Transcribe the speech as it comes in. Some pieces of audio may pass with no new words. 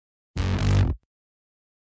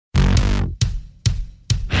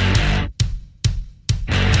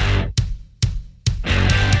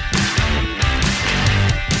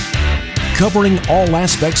covering all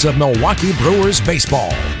aspects of Milwaukee Brewers baseball.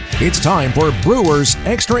 It's time for Brewers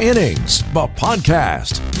Extra Innings, the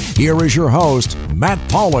podcast. Here is your host, Matt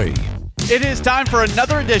Pauley. It is time for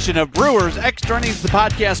another edition of Brewers Extra Innings, the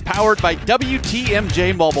podcast powered by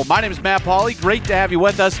WTMJ Mobile. My name is Matt Pauley. Great to have you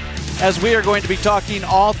with us as we are going to be talking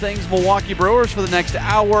all things Milwaukee Brewers for the next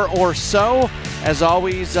hour or so. As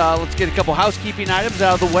always, let's get a couple housekeeping items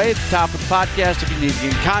out of the way at the top of the podcast. If you need to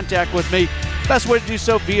get in contact with me, best way to do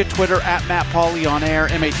so via Twitter at Matt Pauley on air,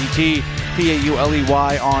 MattPauley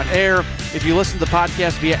on air. If you listen to the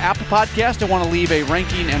podcast via Apple Podcast and want to leave a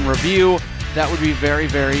ranking and review, that would be very,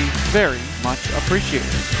 very, very much appreciated.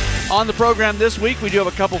 On the program this week, we do have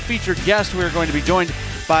a couple featured guests. We are going to be joined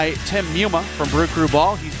by Tim Muma from Brew Crew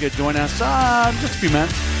Ball. He's going to join us in just a few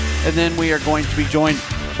minutes. And then we are going to be joined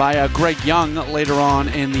by Greg Young later on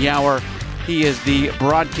in the hour. He is the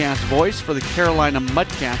broadcast voice for the Carolina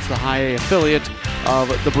Mudcats, the high A affiliate of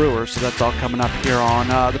the Brewers. So that's all coming up here on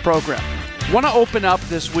the program. Want to open up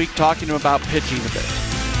this week talking about pitching a bit.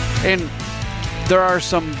 And there are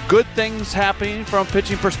some good things happening from a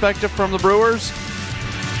pitching perspective from the Brewers,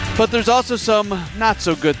 but there's also some not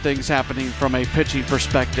so good things happening from a pitching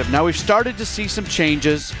perspective. Now, we've started to see some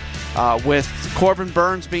changes with Corbin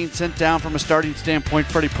Burnes being sent down from a starting standpoint.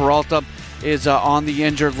 Freddie Peralta is on the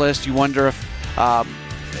injured list. You wonder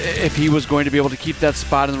if he was going to be able to keep that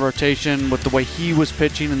spot in the rotation with the way he was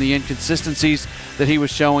pitching and the inconsistencies that he was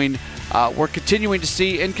showing. We're continuing to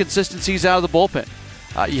see inconsistencies out of the bullpen.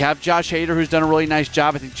 You have Josh Hader, who's done a really nice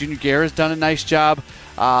job. I think Junior Guerra has done a nice job.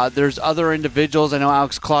 There's other individuals. I know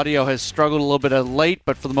Alex Claudio has struggled a little bit of late,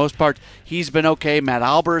 but for the most part, he's been okay. Matt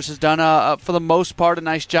Albers has done, for the most part, a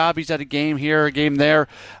nice job. He's had a game here, a game there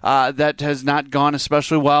that has not gone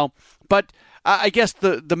especially well. But I guess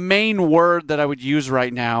the main word that I would use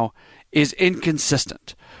right now is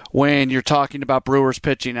inconsistent when you're talking about Brewers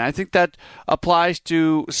pitching. And I think that applies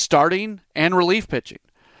to starting and relief pitching.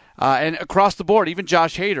 And across the board, even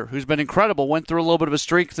Josh Hader, who's been incredible, went through a little bit of a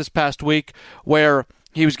streak this past week where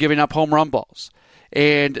he was giving up home run balls.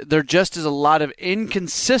 And there just is a lot of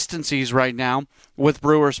inconsistencies right now with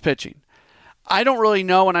Brewers pitching. I don't really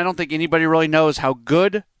know, and I don't think anybody really knows how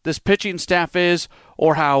good this pitching staff is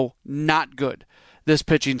or how not good this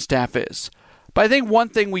pitching staff is. But I think one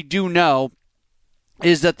thing we do know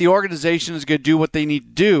is that the organization is going to do what they need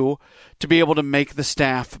to do to be able to make the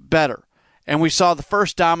staff better. And we saw the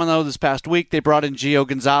first domino this past week. They brought in Gio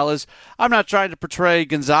Gonzalez. I'm not trying to portray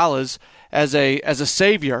Gonzalez as a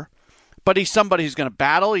savior, but he's somebody who's going to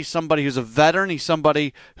battle. He's somebody who's a veteran. He's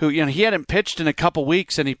somebody who, he hadn't pitched in a couple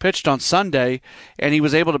weeks, and he pitched on Sunday, and he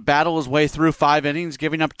was able to battle his way through 5 innings,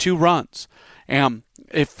 giving up 2 runs.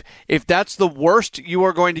 If that's the worst you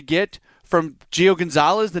are going to get from Gio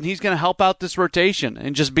Gonzalez, then he's going to help out this rotation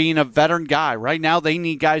and just being a veteran guy. Right now, they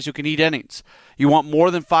need guys who can eat innings. You want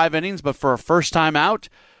more than 5 innings, but for a first time out,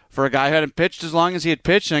 for a guy who hadn't pitched as long as he had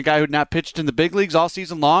pitched and a guy who had not pitched in the big leagues all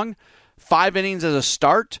season long, 5 innings as a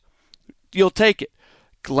start, you'll take it.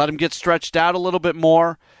 Let him get stretched out a little bit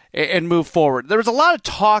more and move forward. There was a lot of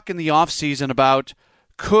talk in the offseason about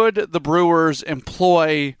could the Brewers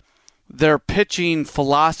employ their pitching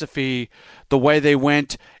philosophy the way they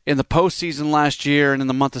went in the postseason last year and in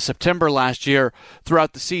the month of September last year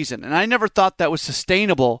throughout the season. And I never thought that was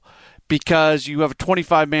sustainable because you have a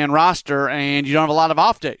 25-man roster and you don't have a lot of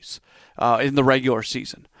off days in the regular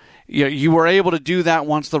season. You were able to do that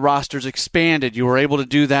once the rosters expanded. You were able to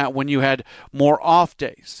do that when you had more off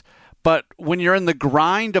days. But when you're in the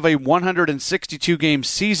grind of a 162-game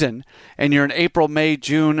season and you're in April, May,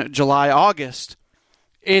 June, July, August,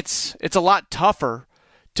 it's a lot tougher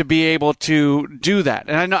to be able to do that.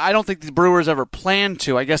 And I don't think the Brewers ever planned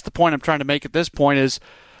to. I guess the point I'm trying to make at this point is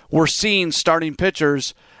we're seeing starting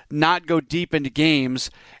pitchers not go deep into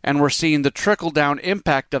games, and we're seeing the trickle-down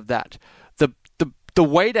impact of that. The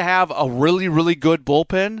way to have a really, really good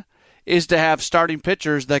bullpen is to have starting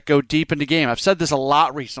pitchers that go deep into game. I've said this a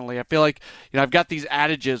lot recently. I feel like I've got these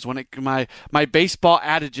adages my baseball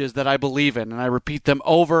adages that I believe in, and I repeat them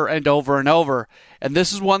over and over and over. And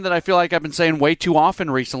this is one that I feel like I've been saying way too often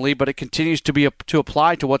recently, but it continues to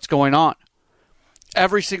apply to what's going on.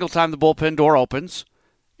 Every single time the bullpen door opens,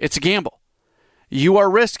 it's a gamble. You are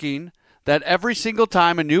risking that every single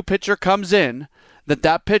time a new pitcher comes in,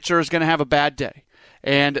 that pitcher is going to have a bad day.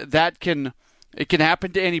 And it can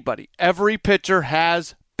happen to anybody. Every pitcher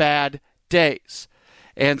has bad days.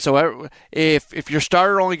 And so if your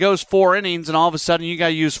starter only goes 4 innings and all of a sudden you got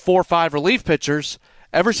to use 4 or 5 relief pitchers,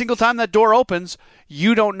 every single time that door opens,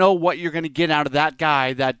 you don't know what you're going to get out of that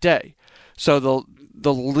guy that day. So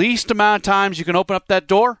the least amount of times you can open up that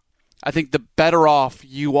door, I think the better off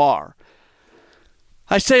you are.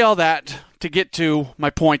 I say all that to get to my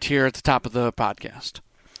point here at the top of the podcast.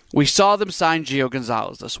 We saw them sign Gio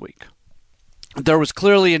Gonzalez this week. There was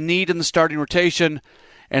clearly a need in the starting rotation.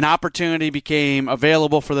 An opportunity became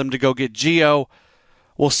available for them to go get Gio.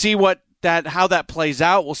 We'll see how that plays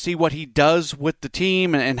out. We'll see what he does with the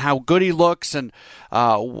team and how good he looks, and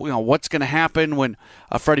what's going to happen when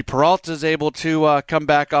Freddie Peralta is able to come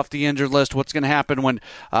back off the injured list. What's going to happen when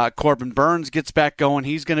Corbin Burns gets back going?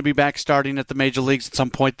 He's going to be back starting at the major leagues at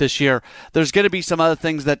some point this year. There's going to be some other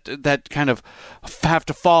things that kind of have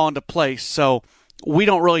to fall into place. So we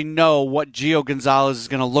don't really know what Gio Gonzalez is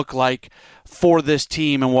going to look like for this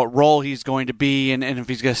team and what role he's going to be and if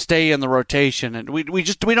he's going to stay in the rotation. And we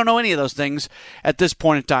don't know any of those things at this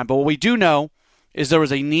point in time. But what we do know is there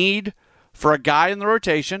was a need for a guy in the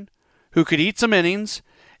rotation who could eat some innings,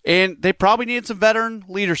 and they probably needed some veteran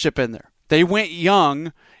leadership in there. They went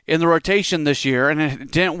young in the rotation this year, and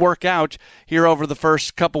it didn't work out here over the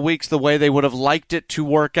first couple weeks the way they would have liked it to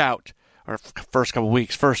work out. Or first couple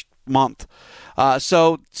weeks, first month.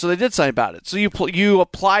 So they did something about it. So you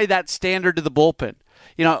apply that standard to the bullpen.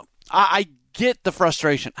 I get the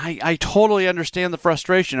frustration. I totally understand the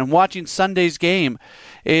frustration. And watching Sunday's game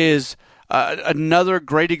is another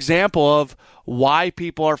great example of why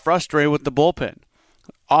people are frustrated with the bullpen.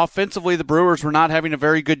 Offensively, the Brewers were not having a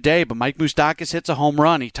very good day, but Mike Moustakas hits a home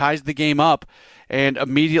run. He ties the game up, and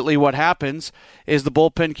immediately what happens is the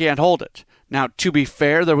bullpen can't hold it. Now, to be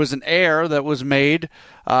fair, there was an error that was made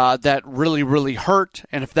that really, really hurt.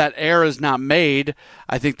 And if that error is not made,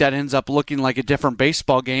 I think that ends up looking like a different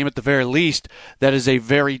baseball game. At the very least, that is a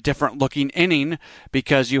very different looking inning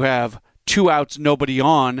because you have 2 outs, nobody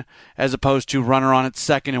on, as opposed to runner on at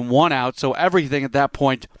second and 1 out. So everything at that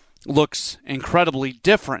point looks incredibly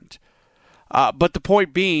different. But the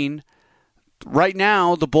point being, right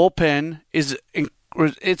now, the bullpen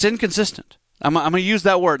it's inconsistent. I'm going to use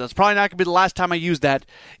that word. That's probably not going to be the last time I use that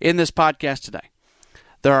in this podcast today.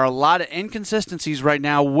 There are a lot of inconsistencies right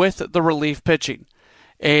now with the relief pitching.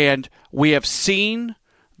 And we have seen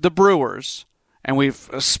the Brewers, and we've,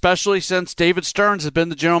 especially since David Stearns has been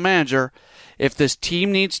the general manager, if this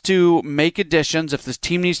team needs to make additions, if this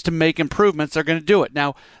team needs to make improvements, they're going to do it.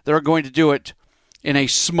 Now, they're going to do it in a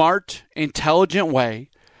smart, intelligent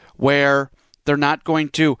way where they're not going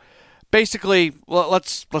to basically,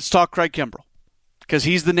 let's talk Craig Kimbrell, because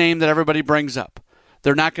he's the name that everybody brings up.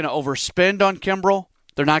 They're not going to overspend on Kimbrell.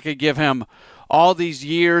 They're not going to give him all these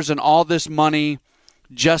years and all this money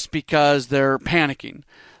just because they're panicking.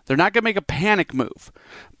 They're not going to make a panic move.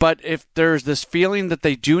 But if there's this feeling that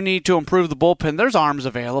they do need to improve the bullpen, there's arms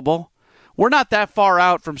available. We're not that far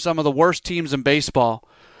out from some of the worst teams in baseball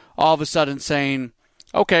all of a sudden saying,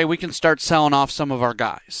 okay, we can start selling off some of our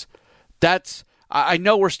guys. I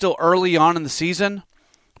know we're still early on in the season,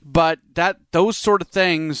 but those sort of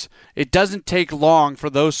things, it doesn't take long for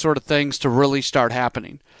those sort of things to really start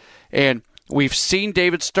happening. And we've seen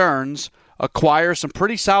David Stearns acquire some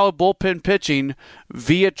pretty solid bullpen pitching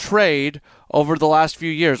via trade over the last few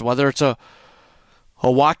years, whether it's a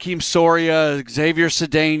Joaquim Soria, Xavier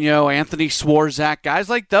Cedeno, Anthony Swarzak, guys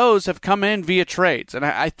like those have come in via trades. And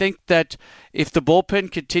I think that if the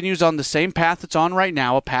bullpen continues on the same path it's on right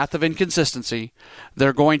now, a path of inconsistency,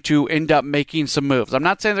 they're going to end up making some moves. I'm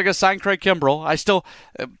not saying they're going to sign Craig Kimbrell.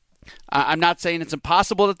 I'm not saying it's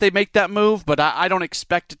impossible that they make that move, but I don't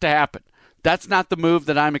expect it to happen. That's not the move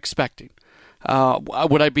that I'm expecting.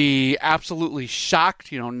 Would I be absolutely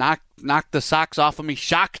shocked, knock the socks off of me,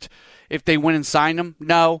 shocked if they went and signed him?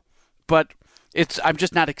 No, but I'm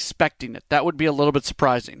just not expecting it. That would be a little bit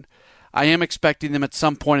surprising. I am expecting them at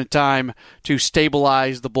some point in time to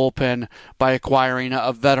stabilize the bullpen by acquiring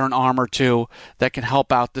a veteran arm or two that can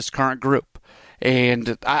help out this current group.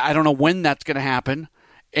 And I don't know when that's going to happen.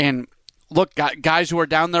 And look, guys who are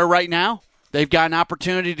down there right now, they've got an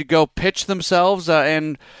opportunity to go pitch themselves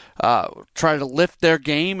and try to lift their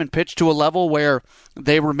game and pitch to a level where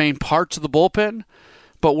they remain parts of the bullpen.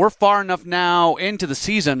 But we're far enough now into the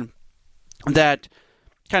season that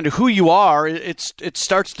kind of who you are, it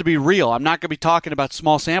starts to be real. I'm not going to be talking about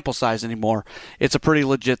small sample size anymore. It's a pretty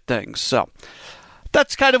legit thing. So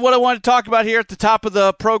that's kind of what I wanted to talk about here at the top of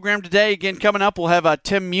the program today. Again, coming up, we'll have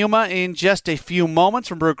Tim Muma in just a few moments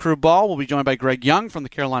from Brew Crew Ball. We'll be joined by Greg Young from the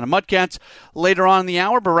Carolina Mudcats later on in the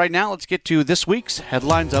hour. But right now, let's get to this week's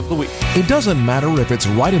Headlines of the Week. It doesn't matter if it's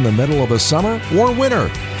right in the middle of the summer or winter.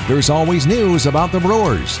 There's always news about the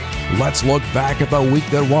Brewers. Let's look back at the week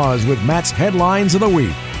that was with Matt's Headlines of the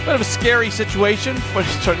Week. Bit of a scary situation, but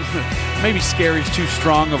maybe scary is too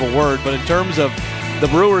strong of a word, but in terms of the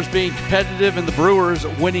Brewers being competitive and the Brewers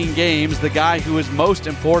winning games, the guy who is most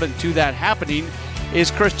important to that happening is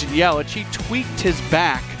Christian Yelich. He tweaked his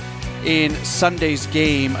back in Sunday's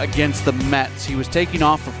game against the Mets. He was taking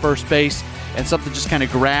off for first base, and something just kind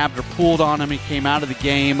of grabbed or pulled on him. He came out of the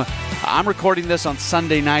game. I'm recording this on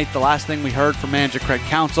Sunday night. The last thing we heard from manager Craig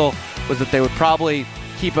Counsell was that they would probably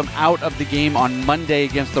keep him out of the game on Monday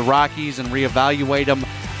against the Rockies and reevaluate him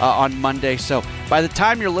on Monday. So by the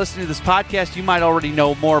time you're listening to this podcast, you might already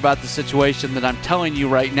know more about the situation than I'm telling you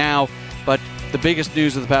right now. But the biggest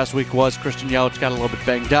news of the past week was Christian Yelich got a little bit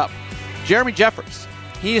banged up. Jeremy Jeffress,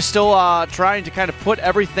 he is still trying to kind of put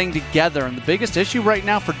everything together. And the biggest issue right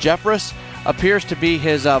now for Jeffress appears to be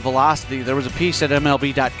his velocity. There was a piece at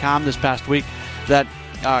MLB.com this past week that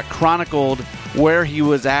chronicled where he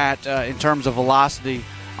was at in terms of velocity.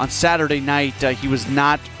 On Saturday night, he was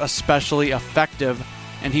not especially effective,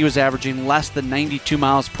 and he was averaging less than 92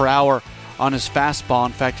 miles per hour on his fastball.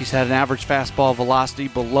 In fact, he's had an average fastball velocity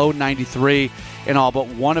below 93 in all but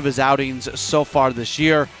one of his outings so far this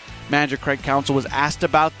year. Manager Craig Counsell was asked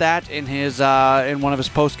about that in one of his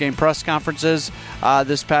post-game press conferences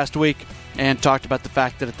this past week, and talked about the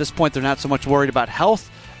fact that at this point they're not so much worried about health.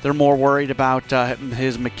 They're more worried about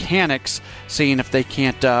his mechanics, seeing if they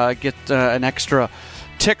can't get an extra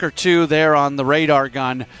tick or two there on the radar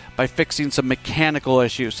gun by fixing some mechanical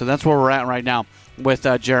issues. So that's where we're at right now with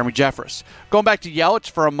Jeremy Jeffress. Going back to Yelich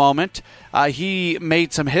for a moment, he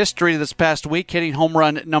made some history this past week, hitting home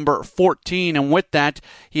run number 14, and with that,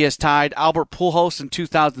 he has tied Albert Pujols in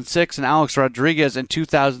 2006 and Alex Rodriguez in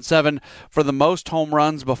 2007 for the most home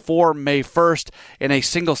runs before May 1st in a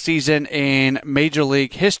single season in Major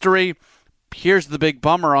League history. Here's the big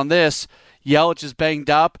bummer on this. Yelich is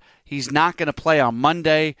banged up. He's not going to play on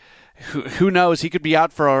Monday. Who knows? He could be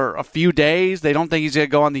out for a few days. They don't think he's going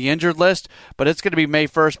to go on the injured list, but it's going to be May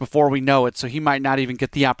 1st before we know it, so he might not even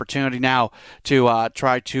get the opportunity now to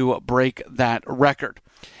try to break that record.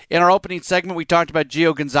 In our opening segment, we talked about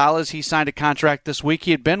Gio Gonzalez. He signed a contract this week.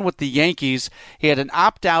 He had been with the Yankees. He had an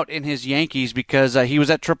opt-out in his Yankees because he was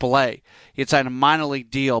at AAA. He had signed a minor league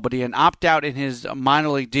deal, but he had an opt-out in his minor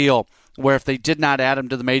league deal where if they did not add him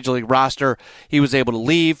to the Major League roster, he was able to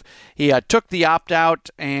leave. He took the opt-out,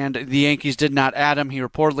 and the Yankees did not add him. He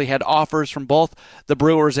reportedly had offers from both the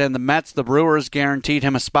Brewers and the Mets. The Brewers guaranteed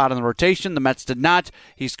him a spot in the rotation. The Mets did not.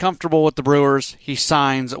 He's comfortable with the Brewers. He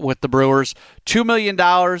signs with the Brewers. $2 million,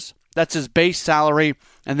 that's his base salary,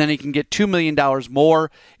 and then he can get $2 million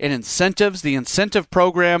more in incentives. The incentive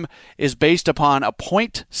program is based upon a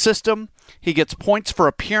point system. He gets points for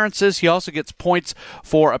appearances. He also gets points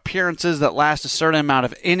for appearances that last a certain amount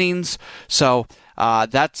of innings. So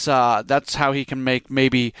that's how he can make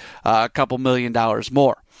maybe a couple $1 million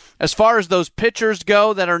more. As far as those pitchers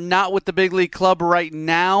go that are not with the big league club right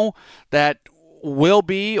now, that will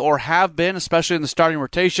be or have been, especially in the starting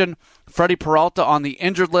rotation, Freddie Peralta on the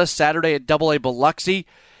injured list Saturday at AA Biloxi.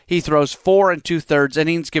 He throws 4 2/3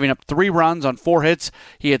 innings, giving up 3 runs on 4 hits.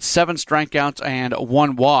 He had 7 strikeouts and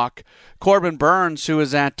 1 walk. Corbin Burns, who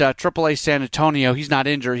is at AAA San Antonio, he's not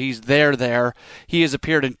injured. He's there. He has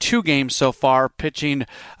appeared in 2 games so far, pitching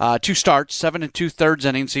 2 starts, 7 2/3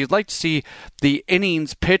 innings. So you'd like to see the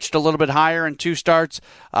innings pitched a little bit higher in 2 starts,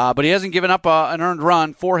 but he hasn't given up an earned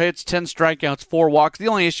run. 4 hits, 10 strikeouts, 4 walks. The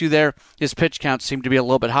only issue there, his pitch counts seem to be a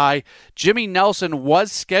little bit high. Jimmy Nelson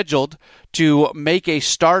was scheduled to make a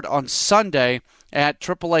start on Sunday at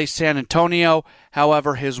AAA San Antonio.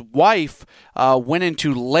 However, his wife went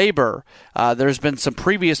into labor. There's been some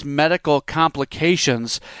previous medical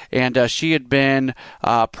complications, and she had been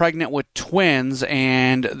pregnant with twins,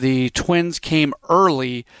 and the twins came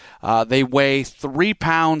early. They weigh 3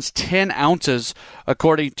 pounds, 10 ounces,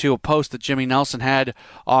 according to a post that Jimmy Nelson had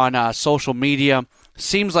on social media.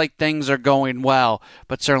 Seems like things are going well,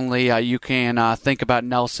 but certainly you can think about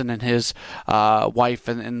Nelson and his wife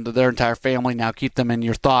and their entire family now. Keep them in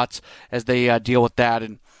your thoughts as they deal with that.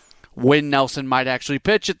 And when Nelson might actually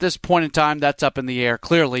pitch at this point in time, that's up in the air.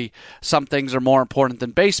 Clearly, some things are more important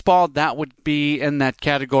than baseball. That would be in that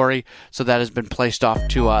category, so that has been placed off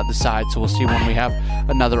to the side. So we'll see when we have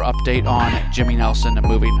another update on Jimmy Nelson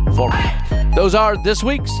moving forward. Those are this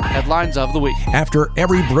week's Headlines of the Week. After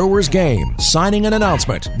every Brewers game, signing an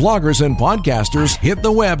announcement, bloggers and podcasters hit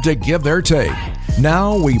the web to give their take.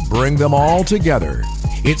 Now we bring them all together.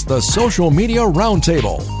 It's the Social Media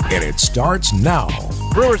Roundtable, and it starts now.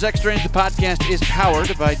 Brewers Extra Innings, the podcast, is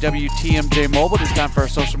powered by WTMJ Mobile. It's time for our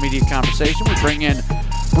social media conversation. We bring in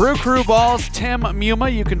Brew Crew Balls, Tim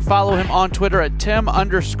Muma. You can follow him on Twitter at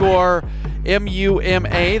Tim_Muma.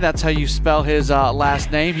 That's how you spell his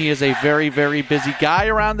last name. He is a very, very busy guy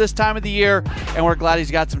around this time of the year, and we're glad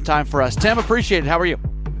he's got some time for us. Tim, appreciate it. How are you?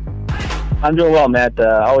 I'm doing well, Matt.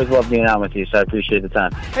 Always love being on with you, so I appreciate the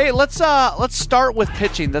time. Hey, let's start with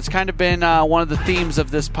pitching. That's kind of been one of the themes of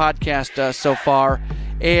this podcast so far,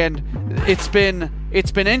 and it's been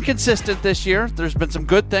inconsistent this year. There's been some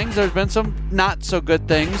good things. There's been some not so good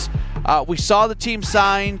things. We saw the team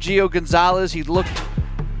sign Gio Gonzalez. He looked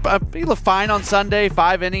fine on Sunday,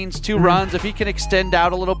 5 innings, 2 runs. If he can extend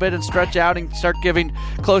out a little bit and stretch out and start giving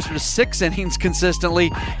closer to 6 innings consistently,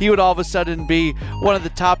 he would all of a sudden be one of the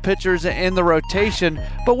top pitchers in the rotation.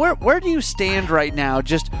 But where do you stand right now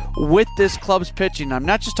just with this club's pitching? I'm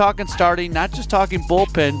not just talking starting, not just talking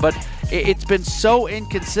bullpen, but it's been so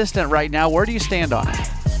inconsistent right now. Where do you stand on it?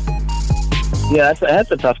 Yeah,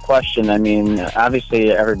 that's a tough question. I mean, obviously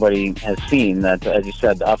everybody has seen that, as you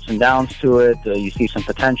said, the ups and downs to it. You see some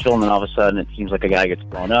potential, and then all of a sudden it seems like a guy gets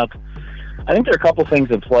blown up. I think there are a couple things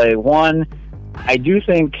at play. One, I do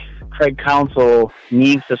think Craig Counsell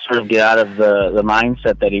needs to sort of get out of the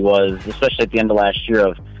mindset that he was, especially at the end of last year,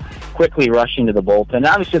 of quickly rushing to the bullpen.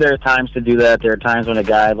 Obviously, there are times to do that. There are times when a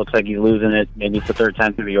guy looks like he's losing it. Maybe it's the third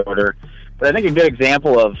time through the order. But I think a good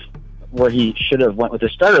example of where he should have went with the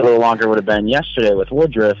starter a little longer would have been yesterday with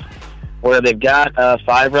Woodruff, where they've got a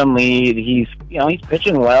 5-run lead. He's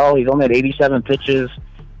pitching well. He's only at 87 pitches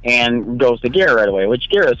and goes to Garrett right away, which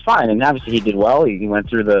Garrett is fine. And obviously he did well. He went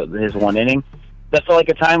through his 1 inning. That felt like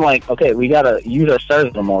a time like, okay, we got to use our starters a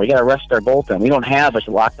little more. We got to rest our bullpen. We don't have a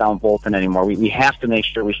lockdown bullpen anymore. We have to make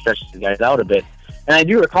sure we stretch the guys out a bit. And I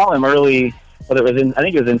do recall him early, I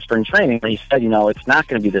think it was in spring training, where he said, it's not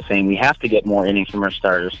going to be the same. We have to get more innings from our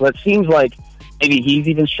starters. So it seems like maybe he's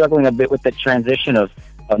even struggling a bit with the transition of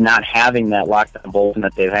not having that lockdown bullpen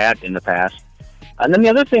that they've had in the past. And then the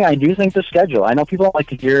other thing, I do think the schedule. I know people don't like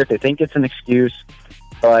to hear it. They think it's an excuse.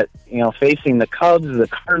 But, facing the Cubs, the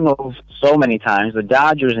Cardinals so many times, the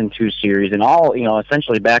Dodgers in 2 series, and all,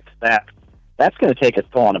 essentially back-to-back, that's going to take a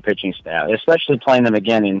toll on a pitching staff, especially playing them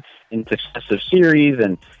again in successive series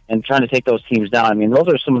and trying to take those teams down. I mean, those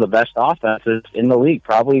are some of the best offenses in the league,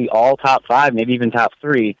 probably all top 5, maybe even top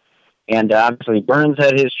 3. And obviously Burns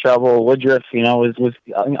had his trouble. Woodruff, was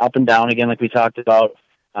up and down again like we talked about.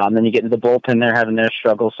 Then you get into the bullpen, they're having their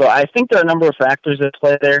struggle. So I think there are a number of factors at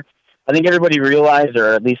play there. I think everybody realized,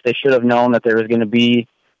 or at least they should have known, that there was going to be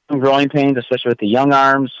some growing pains, especially with the young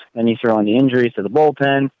arms. Then you throw in the injuries to the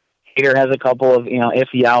bullpen. Hader has a couple of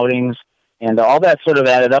iffy outings, and all that sort of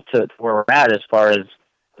added up to where we're at as far as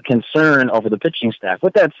concern over the pitching staff.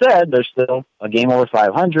 With that said, there's still a game over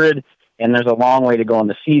 500, and there's a long way to go in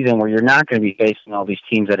the season where you're not going to be facing all these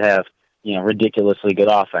teams that have ridiculously good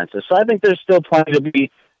offenses. So I think there's still plenty to be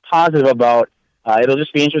positive about. It'll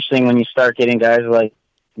just be interesting when you start getting guys like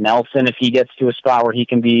Nelson, if he gets to a spot where he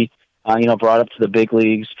can be brought up to the big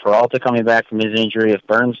leagues. Peralta coming back from his injury, if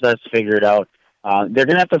Burns does figure it out, they're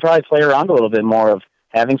going to have to probably play around a little bit more of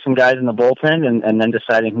having some guys in the bullpen and then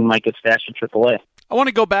deciding who might get stashed at AAA. I want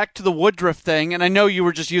to go back to the Woodruff thing, and I know you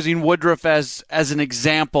were just using Woodruff as an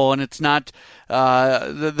example, and it's not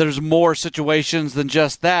there's more situations than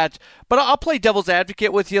just that. But I'll play devil's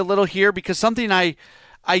advocate with you a little here, because something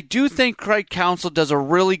I do think Craig Counsell does a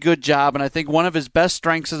really good job, and I think one of his best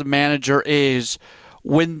strengths as a manager is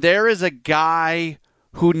when there is a guy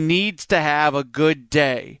who needs to have a good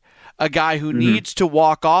day, a guy who needs to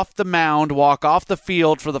walk off the mound, walk off the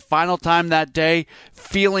field for the final time that day,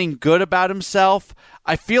 feeling good about himself.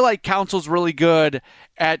 I feel like Counsell's really good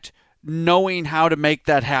at knowing how to make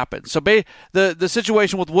that happen. So the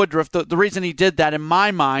situation with Woodruff, the reason he did that in my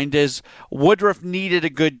mind is Woodruff needed a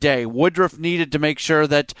good day. Woodruff needed to make sure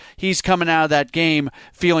that he's coming out of that game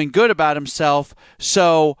feeling good about himself.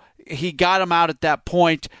 So he got him out at that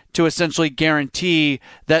point to essentially guarantee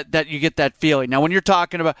that you get that feeling. Now, when you're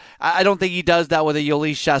talking about, I don't think he does that with a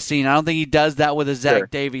Yolis Chassin. I don't think he does that with a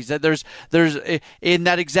Zach Davies. There's in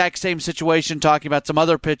that exact same situation, talking about some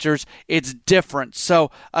other pitchers, it's different. So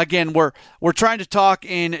again, we're trying to talk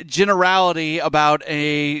in generality about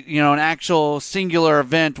an actual singular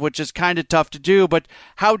event, which is kind of tough to do. But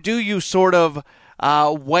how do you sort of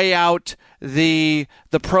weigh out the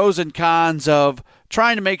pros and cons of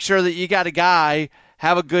trying to make sure that you got a guy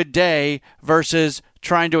have a good day versus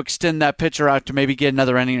trying to extend that pitcher out to maybe get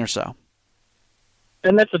another inning or so?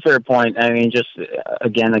 And that's a fair point. I mean, just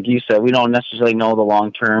again, like you said, we don't necessarily know the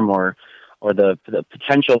long term or the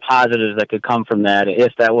potential positives that could come from that,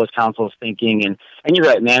 if that was Counsell's thinking. And you're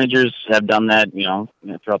right, managers have done that,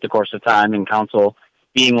 throughout the course of time, and Counsell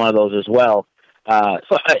being one of those as well.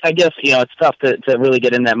 So I guess, it's tough to really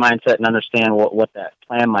get in that mindset and understand what that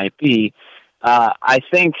plan might be. I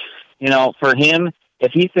think, for him,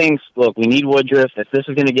 if he thinks, look, we need Woodruff, if this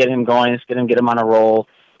is going to get him going, it's going to get him on a roll,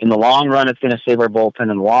 in the long run, it's going to save our bullpen,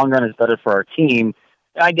 in the long run, it's better for our team,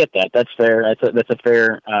 I get that. That's fair. That's a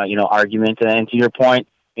fair argument. And to your point,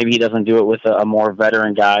 maybe he doesn't do it with a more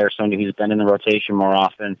veteran guy or somebody who's been in the rotation more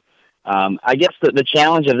often. I guess the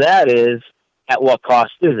challenge of that is, at what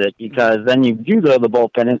cost is it? Because then you do go to the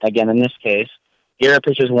bullpen, and again, in this case, Garrett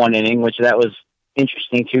pitches 1 inning, which that was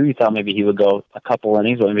interesting too. You thought maybe he would go a couple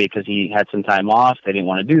innings, but maybe because he had some time off, they didn't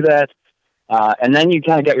want to do that. And then you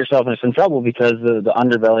kind of got yourself into some trouble because the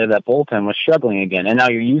underbelly of that bullpen was struggling again. And now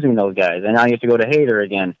you're using those guys. And now you have to go to Hader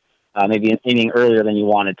again, maybe an inning earlier than you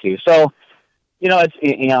wanted to. So, it's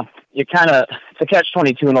a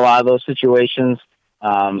catch-22 in a lot of those situations.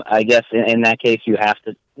 I guess in that case, you have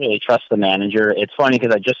to really trust the manager. It's funny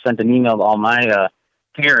because I just sent an email to all my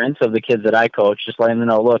parents of the kids that I coach, just letting them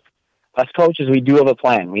know, look, us coaches, we do have a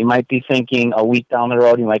plan. We might be thinking a week down the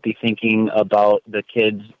road, you might be thinking about the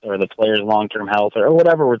kids or the players' long-term health or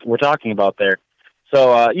whatever we're talking about there.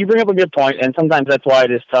 So you bring up a good point, and sometimes that's why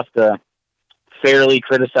it is tough to fairly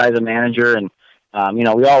criticize a manager. And,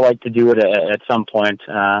 we all like to do it at some point,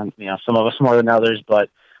 some of us more than others, but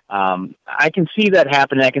I can see that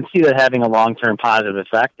happening. I can see that having a long-term positive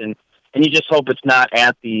effect, and you just hope it's not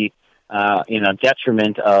at the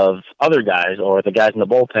detriment of other guys or the guys in the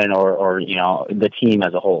bullpen or the team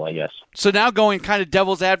as a whole, I guess. So now going kind of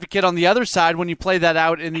devil's advocate on the other side when you play that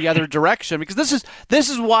out in the other direction, because this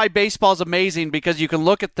is why baseball is amazing, because you can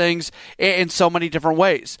look at things in so many different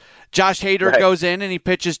ways. Josh Hader goes in and he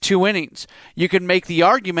pitches 2 innings. You can make the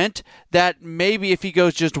argument that maybe if he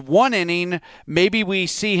goes just 1 inning, maybe we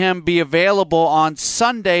see him be available on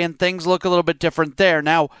Sunday and things look a little bit different there.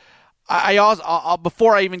 Now, I also,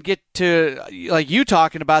 before I even get to like you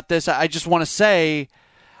talking about this, I just want to say,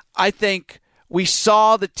 I think we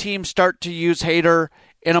saw the team start to use Hader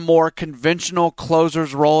in a more conventional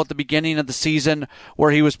closer's role at the beginning of the season,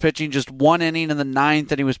 where he was pitching just 1 inning in the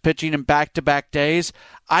 9th and he was pitching in back-to-back days.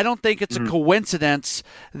 I don't think it's a coincidence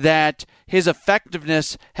that his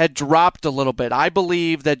effectiveness had dropped a little bit. I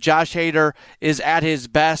believe that Josh Hader is at his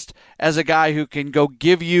best as a guy who can go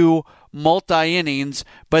give you multi-innings,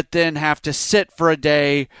 but then have to sit for a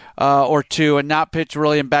day or two and not pitch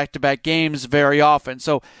really in back-to-back games very often.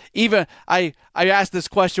 So even I asked this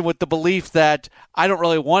question with the belief that I don't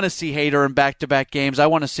really want to see Hader in back-to-back games. I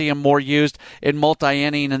want to see him more used in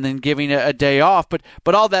multi-inning and then giving a day off.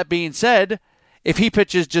 But all that being said, if he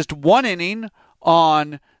pitches just 1 inning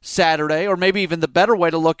on Saturday, or maybe even the better way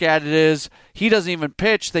to look at it is he doesn't even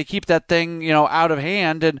pitch, they keep that thing out of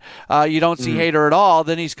hand, and you don't see Hader at all,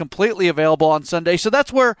 then he's completely available on Sunday. So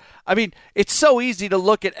that's where, it's so easy to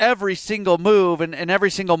look at every single move and every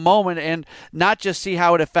single moment and not just see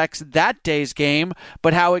how it affects that day's game,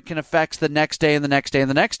 but how it can affect the next day and the next day and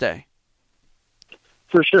the next day.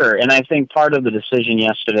 For sure, and I think part of the decision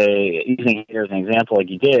yesterday, using Hader as an example like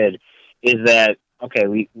you did, is that okay,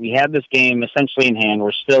 we have this game essentially in hand.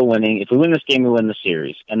 We're still winning. If we win this game, we win the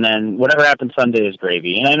series. And then whatever happens Sunday is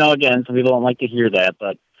gravy. And I know, again, some people don't like to hear that,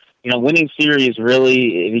 but, winning series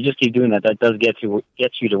really, if you just keep doing that, that does get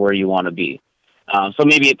you to where you want to be. So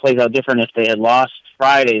maybe it plays out different if they had lost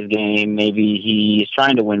Friday's game. Maybe he's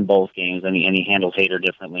trying to win both games and he handles Hader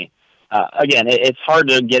differently. Again, it's hard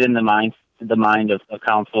to get in the mind of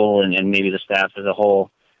counsel and maybe the staff as a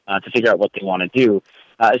whole to figure out what they want to do.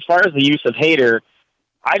 As far as the use of Hader,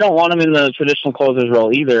 I don't want him in the traditional closer's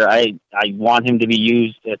role either. I want him to be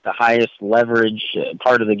used at the highest leverage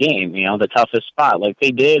part of the game, the toughest spot, like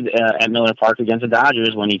they did at Miller Park against the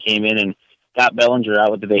Dodgers when he came in and got Bellinger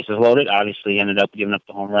out with the bases loaded. Obviously, he ended up giving up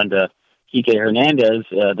the home run to Kike Hernandez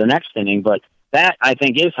the next inning, but that, I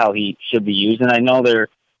think, is how he should be used, and I know they're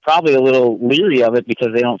probably a little leery of it because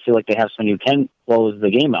they don't feel like they have somebody who can close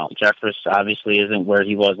the game out. Jeffress obviously isn't where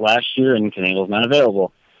he was last year, and Canable's not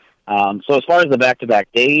available. So as far as the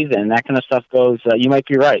back-to-back days and that kind of stuff goes, you might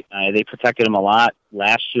be right. They protected him a lot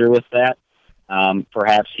last year with that.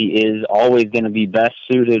 Perhaps he is always going to be best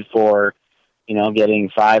suited for, getting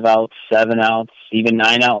 5 outs, 7 outs, even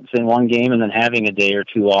 9 outs in one game and then having a day or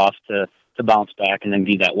two off to bounce back and then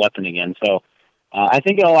be that weapon again. So I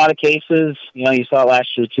think in a lot of cases, you saw it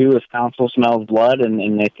last year too, if counsel smells blood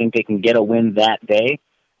and they think they can get a win that day,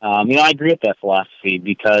 I agree with that philosophy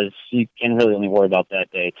because you can really only worry about that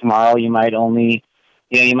day. Tomorrow you might only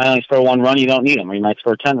score 1 run, you don't need him, or you might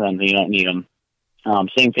score 10 runs, and you don't need him.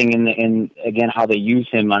 Same thing in again, how they use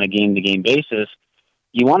him on a game-to-game basis.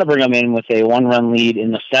 You want to bring him in with a 1-run lead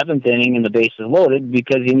in the 7th inning and the bases loaded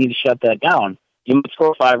because you need to shut that down. You might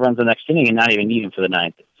score 5 runs the next inning and not even need him for the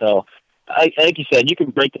 9th. So, like you said, you can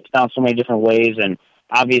break this down so many different ways, and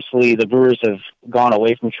obviously the Brewers have gone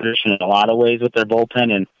away from tradition in a lot of ways with their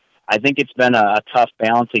bullpen, and I think it's been a tough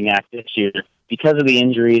balancing act this year because of the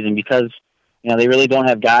injuries and because they really don't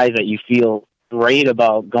have guys that you feel great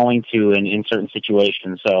about going to in certain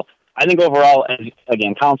situations. So I think overall,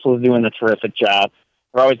 again, Council is doing a terrific job.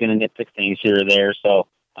 We're always going to nitpick things here or there. So,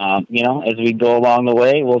 as we go along the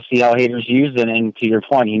way, we'll see how Hader's used. And to your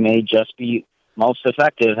point, he may just be most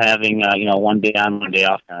effective having, one day on, one day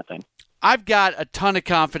off kind of thing. I've got a ton of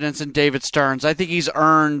confidence in David Stearns. I think he's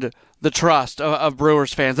earned the trust of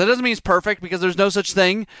Brewers fans. That doesn't mean he's perfect, because there's no such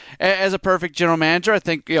thing as a perfect general manager. I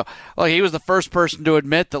think he was the first person to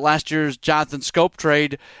admit that last year's Jonathan Scope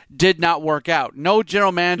trade did not work out. No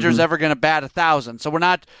general manager is ever going to bat 1,000, so we're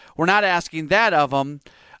not asking that of him.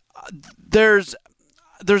 There's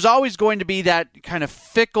always going to be that kind of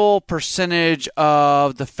fickle percentage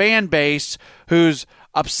of the fan base who's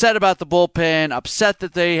upset about the bullpen, upset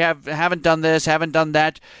that they haven't done this, haven't done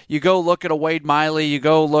that. You go look at a Wade Miley, you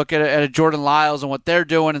go look at a Jordan Lyles and what they're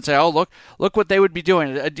doing and say, oh, look what they would be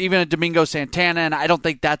doing. Even a Domingo Santana, and I don't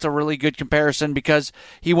think that's a really good comparison, because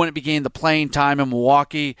he wouldn't be getting the playing time in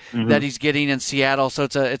Milwaukee that he's getting in Seattle. So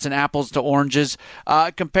it's an apples to oranges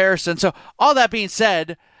comparison. So all that being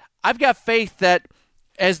said, I've got faith that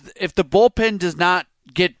if the bullpen does not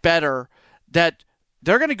get better, that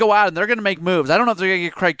they're going to go out and they're going to make moves. I don't know if they're going to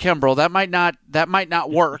get Craig Kimbrell. That might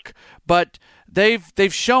not work. But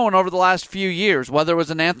they've shown over the last few years, whether it was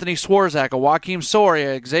an Anthony Swarzak, a Joaquim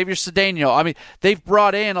Soria, Xavier Cedeno. I mean, they've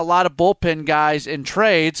brought in a lot of bullpen guys in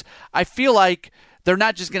trades. I feel like they're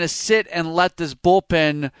not just going to sit and let this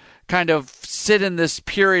bullpen kind of sit in this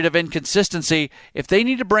period of inconsistency. If they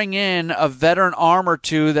need to bring in a veteran arm or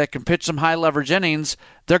two that can pitch some high leverage innings,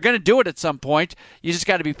 they're going to do it at some point. You just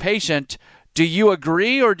got to be patient. Do you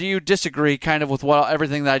agree or do you disagree kind of with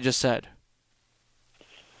everything that I just said?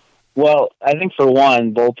 Well, I think for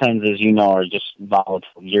one, bullpens, as you know, are just volatile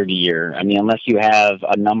year to year. I mean, unless you have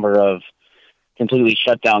a number of completely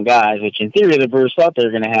shut down guys, which in theory the Brewers thought they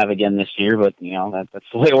were going to have again this year, but that's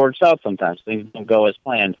the way it works out sometimes. Things don't go as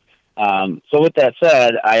planned. So with that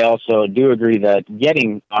said, I also do agree that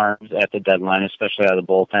getting arms at the deadline, especially out of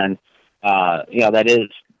the bullpen, that is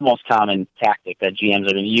the most common tactic that GMs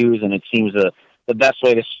are going to use, and it seems the best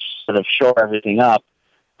way to sort of shore everything up,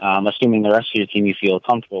 assuming the rest of your team you feel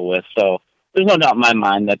comfortable with. So there's no doubt in my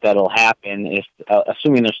mind that that'll happen, if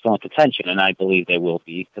assuming they're still in contention, and I believe they will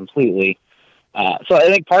be completely. So I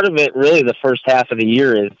think part of it, really, the first half of the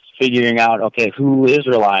year is figuring out, okay, who is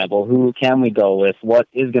reliable, who can we go with, what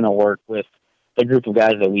is going to work with the group of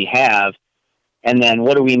guys that we have, and then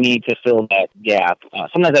what do we need to fill that gap.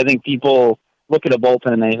 Sometimes I think people look at a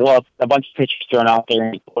bullpen and they say, well, a bunch of pitchers thrown out there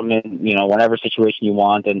and you put them in, whatever situation you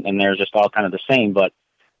want, and they're just all kind of the same. But,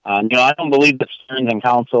 I don't believe that Stearns and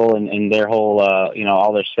Council and their whole,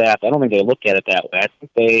 all their staff, I don't think they look at it that way. I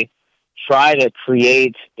think they try to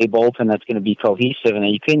create a bullpen that's going to be cohesive and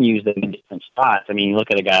that you can use them in different spots. I mean, you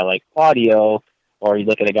look at a guy like Claudio, or you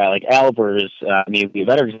look at a guy like Albers, maybe a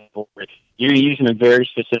better example, where you're using in very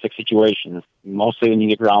specific situations, mostly when you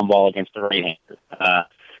get ground ball against the right-hander.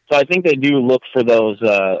 So I think they do look for those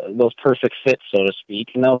perfect fits, so to speak,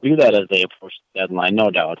 and they'll do that as they approach the deadline,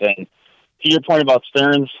 no doubt. And to your point about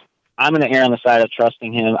Stearns, I'm going to err on the side of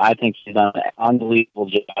trusting him. I think he's done an unbelievable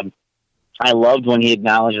job. I loved when he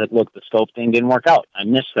acknowledged that, look, the Scope thing didn't work out. I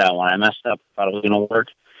missed that one. I messed up. Thought it was going to work.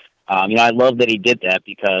 I love that he did that,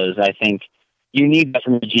 because I think you need that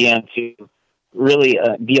from a GM to really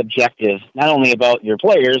be objective, not only about your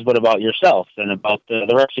players, but about yourself and about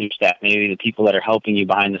the rest of your staff, maybe the people that are helping you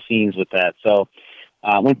behind the scenes with that. So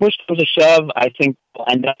when push comes to shove, I think we'll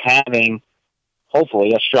end up having,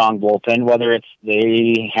 hopefully, a strong bullpen, whether it's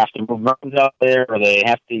they have to move runs out there or they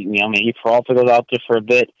have to, maybe Peralta goes out there for a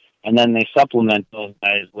bit, and then they supplement those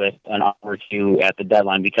guys with an arm or two at the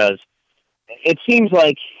deadline, because it seems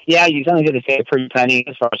like, you only get to pay a pretty penny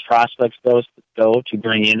as far as prospects go to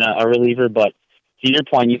bring in a reliever, but to your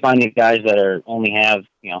point, you find these guys that only have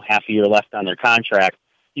half a year left on their contract.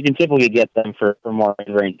 You can typically get them for more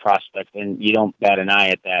mid-range prospects, and you don't bat an eye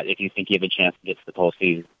at that if you think you have a chance to get to the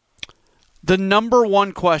postseason. The number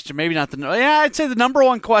one question, I'd say the number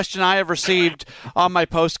one question I have received on my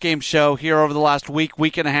post-game show here over the last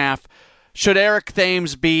week and a half, should Eric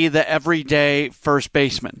Thames be the everyday first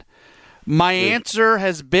baseman? My answer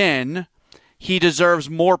has been he deserves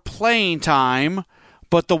more playing time,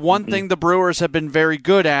 but the one thing the Brewers have been very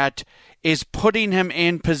good at is putting him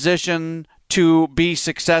in position to be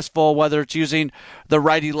successful, whether it's using the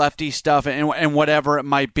righty-lefty stuff and whatever it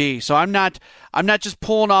might be. So I'm not just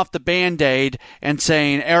pulling off the Band-Aid and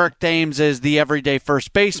saying Eric Thames is the everyday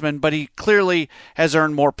first baseman, but he clearly has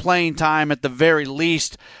earned more playing time, at the very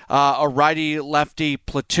least, a righty-lefty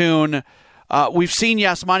platoon. We've seen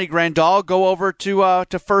Yasmani Grandal go over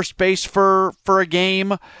to first base for a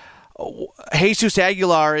game. Jesus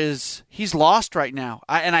Aguilar he's lost right now.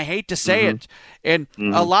 And I hate to say it. And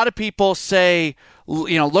a lot of people say,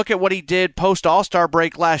 look at what he did post All-Star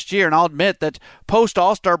break last year. And I'll admit that post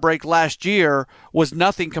All-Star break last year was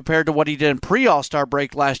nothing compared to what he did in pre-All-Star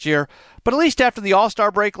break last year. But at least after the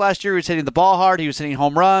All-Star break last year, he was hitting the ball hard. He was hitting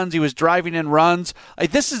home runs. He was driving in runs.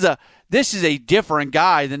 This is a different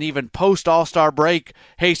guy than even post All-Star break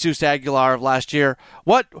Jesus Aguilar of last year.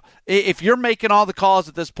 What if you're making all the calls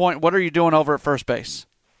at this point? What are you doing over at first base?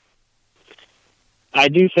 I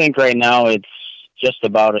do think right now it's just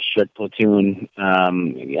about a strict platoon.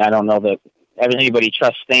 I don't know that anybody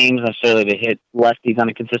trusts Thames necessarily to hit lefties on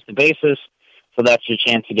a consistent basis, so that's your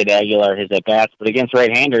chance to get Aguilar his at-bats. But against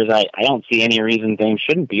right-handers, I don't see any reason Thames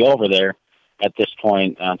shouldn't be over there at this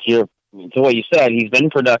point. To what you said, he's been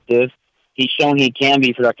productive. He's shown he can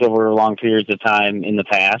be productive over long periods of time in the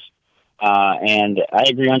past. And I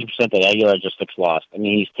agree 100% that Aguilar just looks lost. I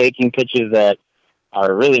mean, he's taking pitches that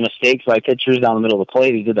are really mistakes by pitchers down the middle of the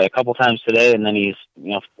plate. He did that a couple times today, and then he's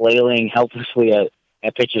flailing helplessly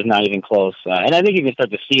at pitches not even close. And I think you can start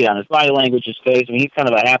to see it on his body language, his face. I mean, he's kind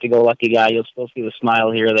of a happy-go-lucky guy. You'll still see the smile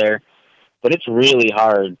here or there. But it's really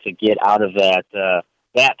hard to get out of that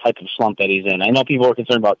type of slump that he's in. I know people are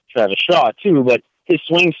concerned about Travis Shaw, too, but his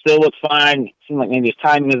swing still looks fine. It seems like maybe his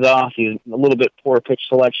timing is off. He's a little bit poor pitch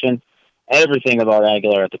selection. Everything about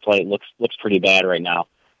Aguilar at the plate looks pretty bad right now.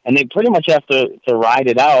 And they pretty much have to ride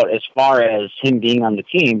it out as far as him being on the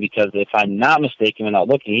team, because if I'm not mistaken, without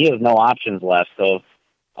looking, he has no options left. So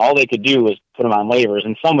all they could do was put him on waivers,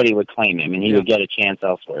 and somebody would claim him, and he would get a chance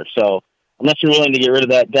elsewhere. So unless you're willing to get rid of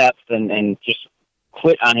that depth and just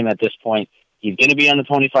quit on him at this point, he's going to be on the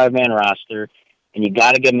 25-man roster, and you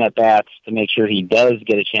got to give him at bats to make sure he does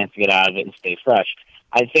get a chance to get out of it and stay fresh.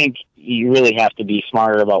 I think you really have to be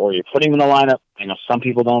smarter about where you're putting him in the lineup. I know some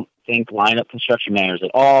people don't think lineup construction matters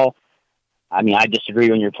at all. I mean, I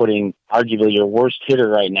disagree when you're putting arguably your worst hitter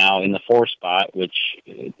right now in the 4 spot, which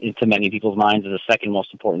to many people's minds is the second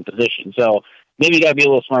most important position. So maybe you got to be a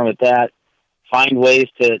little smart with that. Find ways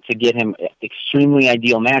to get him extremely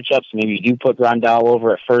ideal matchups. Maybe you do put Grandal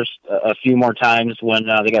over at first a few more times when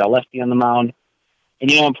they got a lefty on the mound. And,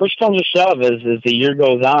 when push comes to shove, as the year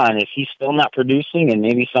goes on, if he's still not producing, and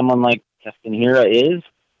maybe someone like Castanheira is,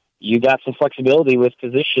 you got some flexibility with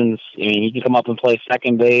positions. I mean, he can come up and play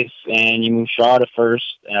second base, and you move Shaw to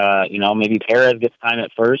first. Maybe Perez gets time at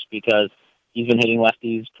first because he's been hitting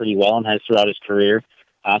lefties pretty well and has throughout his career.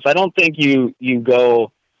 So I don't think you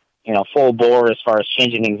go, full bore as far as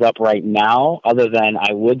changing things up right now, other than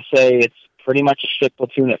I would say it's pretty much a strict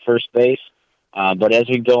platoon at first base. But as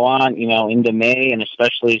we go on, into May, and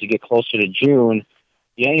especially as you get closer to June,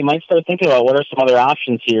 you might start thinking about what are some other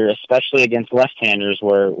options here, especially against left-handers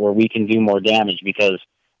where we can do more damage, because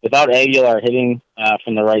without Aguilar hitting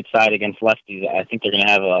from the right side against lefties, I think they're going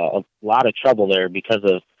to have a lot of trouble there because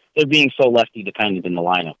of they're being so lefty-dependent in the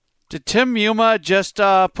lineup. Did Tim Muma just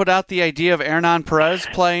put out the idea of Hernan Perez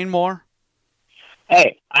playing more?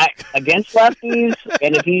 Hey, against lefties,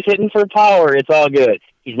 and if he's hitting for power, it's all good.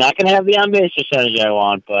 He's not going to have the on-base percentage I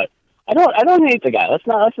want, but I don't hate the guy. Let's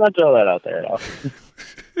not throw that out there at all.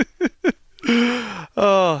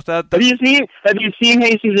 Have you seen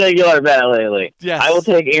Jesus Aguilar bat lately? Yes. I will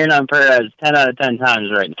take Hernan Perez 10 out of 10 times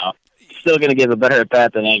right now. He's still going to give a better at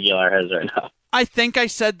bat than Aguilar has right now. I think I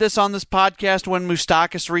said this on this podcast when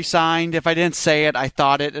Moustakas re-signed. If I didn't say it, I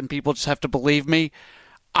thought it, and people just have to believe me.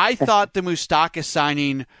 I thought the Moustakas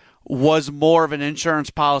signing was more of an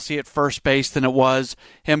insurance policy at first base than it was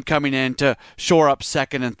him coming in to shore up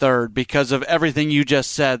second and third, because of everything you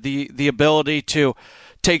just said. The ability to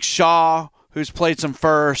take Shaw, who's played some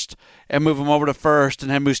first, and move him over to first,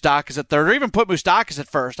 and have Moustakas at third, or even put Moustakas at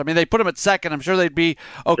first. I mean, they put him at second. I'm sure they'd be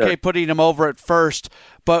okay putting him over at first.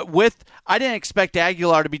 But I didn't expect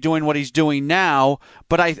Aguilar to be doing what he's doing now,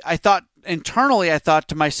 but I thought internally, I thought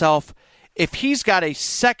to myself, if he's got a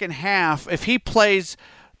second half, if he plays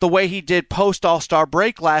the way he did post All-Star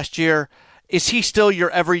break last year, is he still your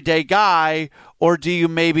everyday guy, or do you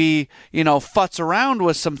maybe, futz around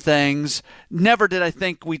with some things? Never did I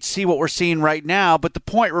think we'd see what we're seeing right now, but the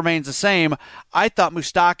point remains the same. I thought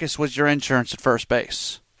Moustakas was your insurance at first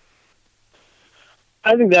base.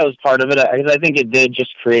 I think that was part of it. I think it did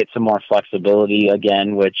just create some more flexibility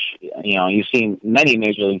again, which, you've seen many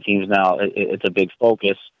Major League teams now. It's a big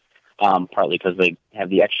focus, partly because they have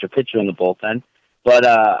the extra pitcher in the bullpen. But,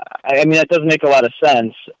 that does make a lot of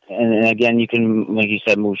sense. And again, you can, like you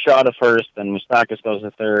said, move Shaw to first, then Moustakas goes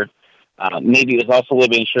to third. Maybe it was also a little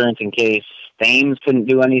bit of insurance in case Thames couldn't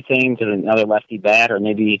do anything because another lefty bat, or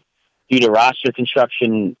maybe due to roster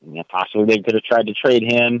construction, possibly they could have tried to trade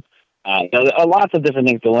him. Lots of different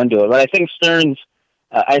things go into it. But I think Stearns,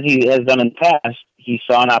 as he has done in the past, he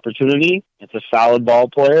saw an opportunity. It's a solid ball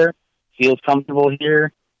player. Feels comfortable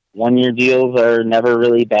here. 1-year deals are never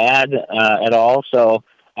really bad at all. So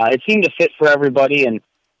it seemed to fit for everybody. And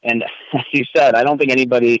as you said, I don't think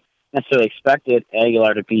anybody necessarily expected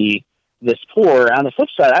Aguilar to be this poor. On the flip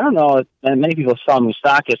side, I don't know if many people saw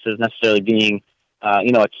Moustakas as necessarily being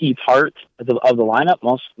a key part of the lineup.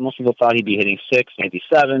 Most people thought he'd be hitting 6th, maybe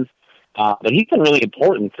 7th. But he's been really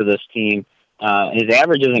important to this team. His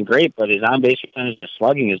average isn't great, but his on-base percentage and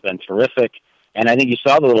slugging has been terrific. And I think you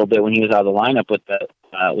saw the little bit when he was out of the lineup with that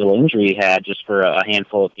little injury he had just for a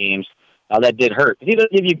handful of games. That did hurt. He does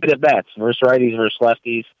give you good at-bats versus righties versus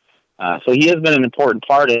lefties. So he has been an important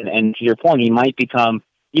part. And to your point, he might become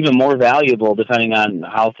even more valuable depending on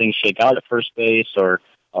how things shake out at first base or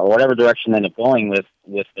whatever direction they end up going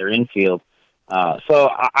with their infield. So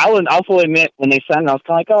I'll fully admit, when they signed him, I was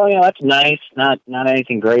kind of like, oh, yeah, that's nice. Not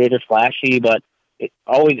anything great or flashy, but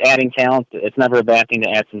always adding talent. It's never a bad thing to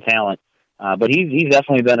add some talent. But he's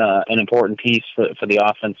definitely been an important piece for the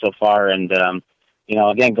offense so far. And,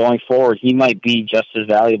 again, going forward, he might be just as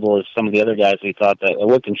valuable as some of the other guys we thought that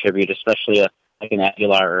would contribute, especially like an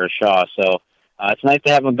Aguilar or a Shaw. So it's nice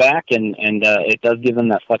to have him back, and it does give them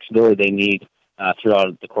that flexibility they need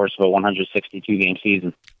throughout the course of a 162-game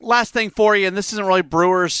season. Last thing for you, and this isn't really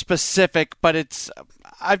Brewers specific, but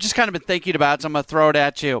I've just kind of been thinking about it, so I'm going to throw it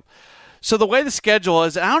at you. So the way the schedule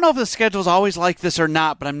is, I don't know if the schedule is always like this or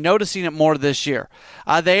not, but I'm noticing it more this year.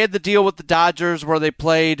 They had the deal with the Dodgers where they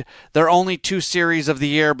played their only 2 series of the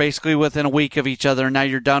year basically within a week of each other, and now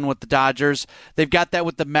you're done with the Dodgers. They've got that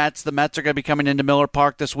with the Mets. The Mets are going to be coming into Miller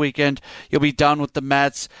Park this weekend. You'll be done with the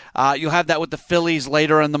Mets. You'll have that with the Phillies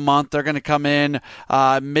later in the month. They're going to come in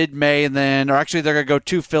mid-May, and they're going to go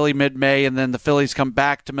to Philly mid-May, and then the Phillies come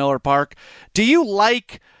back to Miller Park. Do you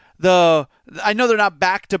like I know they're not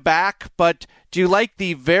back-to-back, but do you like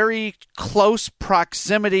the very close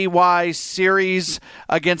proximity-wise series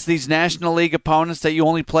against these National League opponents that you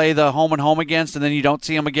only play the home and home against and then you don't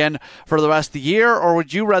see them again for the rest of the year? Or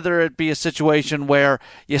would you rather it be a situation where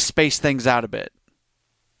you space things out a bit?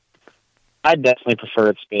 I definitely prefer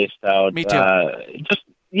it spaced out. Me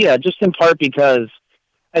too. Just in part because,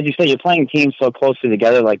 as you say, you're playing teams so closely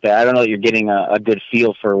together like that. I don't know that you're getting a good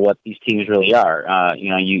feel for what these teams really are.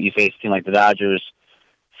 You face a team like the Dodgers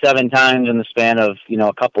 7 times in the span of,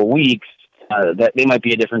 a couple weeks. That they might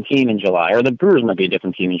be a different team in July, or the Brewers might be a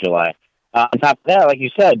different team in July. On top of that, like you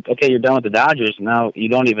said, okay, you're done with the Dodgers. Now you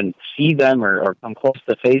don't even see them or come close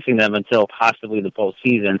to facing them until possibly the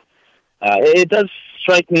postseason. It does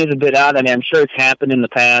strike me as a bit odd. I mean, I'm sure it's happened in the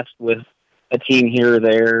past with a team here or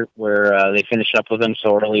there where they finish up with them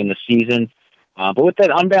so early in the season. But with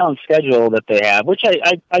that unbalanced schedule that they have, which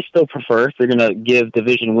I still prefer, if they're going to give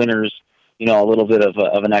division winners, a little bit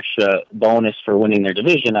of an extra bonus for winning their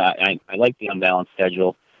division, I like the unbalanced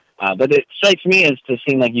schedule. But it strikes me as to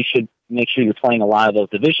seem like you should make sure you're playing a lot of those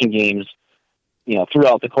division games,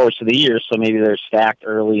 throughout the course of the year. So maybe they're stacked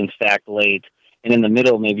early and stacked late. And in the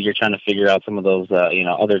middle, maybe you're trying to figure out some of those,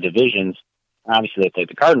 other divisions. Obviously, they played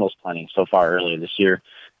the Cardinals plenty so far earlier this year.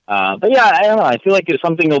 But yeah, I don't know. I feel like it's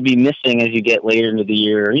something will be missing as you get later into the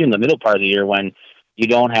year, or even the middle part of the year when you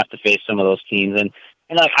don't have to face some of those teams. And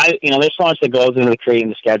there's so much that goes into creating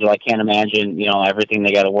the schedule. I can't imagine, everything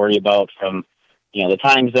they got to worry about from, the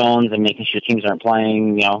time zones and making sure teams aren't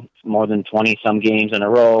playing, more than 20-some games in a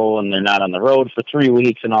row and they're not on the road for 3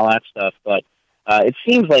 weeks and all that stuff. But it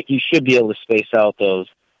seems like you should be able to space out those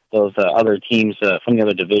other teams from the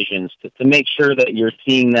other divisions to make sure that you're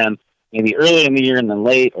seeing them maybe early in the year and then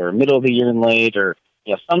late, or middle of the year and late, or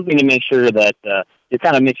something to make sure that you're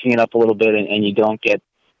kind of mixing it up a little bit and you don't get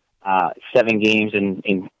 7 games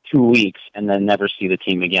in 2 weeks and then never see the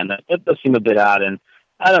team again. That does seem a bit odd, and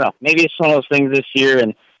I don't know. Maybe it's one of those things this year,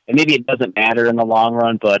 and maybe it doesn't matter in the long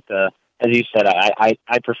run, but as you said, I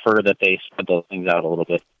prefer that they spread those things out a little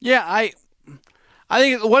bit. Yeah, I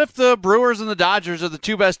think, what if the Brewers and the Dodgers are the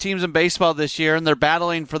 2 best teams in baseball this year, and they're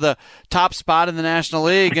battling for the top spot in the National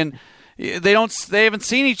League, and they haven't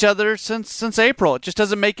seen each other since April. It just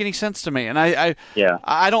doesn't make any sense to me. And I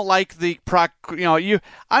don't like the I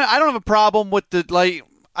don't have a problem with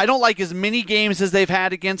I don't like as many games as they've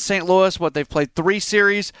had against St. Louis. They've played 3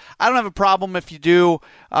 series. I don't have a problem if you do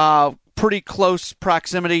pretty close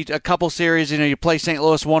proximity, a couple series. You play St.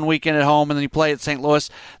 Louis one weekend at home, and then you play at St. Louis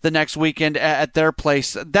the next weekend at their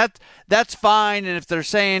place. That's fine. And if they're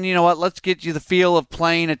saying, you know what, let's get you the feel of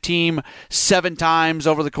playing a team 7 times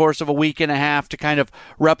over the course of a week and a half to kind of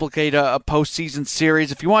replicate a postseason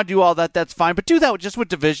series, if you want to do all that, that's fine. But do that just with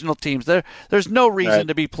divisional teams. There's no reason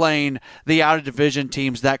to be playing the out-of-division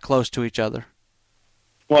teams that close to each other.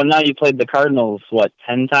 Well, now you played the Cardinals,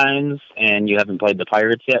 10 times, and you haven't played the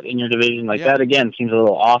Pirates yet in your division? That, again, seems a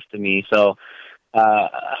little off to me. So,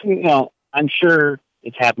 I'm sure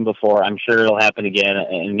it's happened before. I'm sure it'll happen again,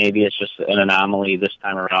 and maybe it's just an anomaly this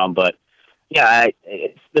time around. But, yeah,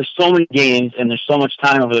 there's so many games, and there's so much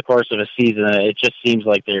time over the course of a season. It just seems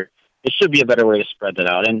like it should be a better way to spread that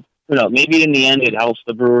out. And, maybe in the end it helps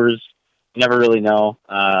the Brewers. You never really know,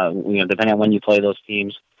 depending on when you play those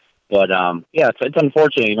teams. But, it's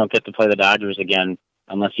unfortunate you don't get to play the Dodgers again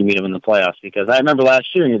unless you meet them in the playoffs. Because I remember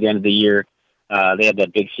last year, near the end of the year, they had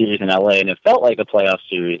that big series in L.A., and it felt like a playoff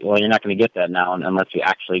series. Well, you're not going to get that now unless you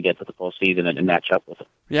actually get to the postseason and match up with it.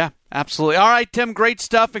 Yeah, absolutely. All right, Tim, great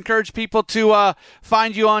stuff. Encourage people to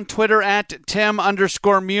find you on Twitter at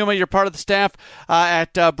Tim_Muma. You're part of the staff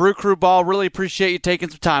at Brew Crew Ball. Really appreciate you taking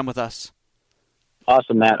some time with us.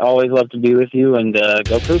 Awesome, Matt. Always love to be with you, and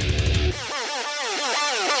go Crew.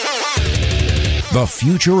 The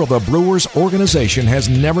future of the Brewers organization has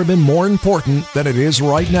never been more important than it is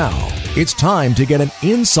right now. It's time to get an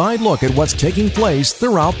inside look at what's taking place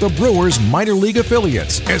throughout the Brewers minor league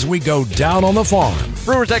affiliates as we go down on the farm.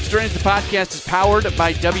 Brewers Extra Innings, the podcast, is powered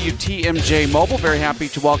by WTMJ Mobile. Very happy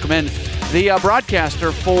to welcome in the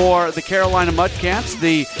broadcaster for the Carolina Mudcats,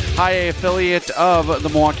 the high A affiliate of the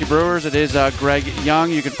Milwaukee Brewers. It is Greg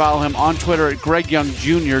Young. You can follow him on Twitter at Greg Young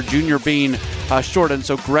Jr., Jr. being shortened,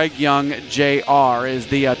 so Greg Young Jr. is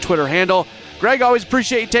the Twitter handle. Greg, always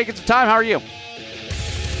appreciate you taking some time. How are you?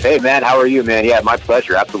 Hey, man, how are you, man? Yeah, my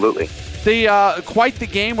pleasure, absolutely. Quite the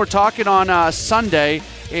game. We're talking on Sunday,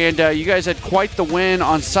 and you guys had quite the win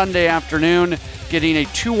on Sunday afternoon, getting a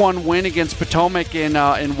 2-1 win against Potomac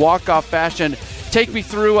in walk-off fashion. Take me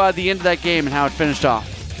through the end of that game and how it finished off.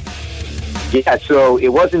 Yeah, so it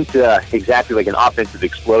wasn't exactly like an offensive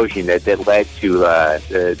explosion that led to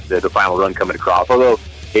the final run coming across, although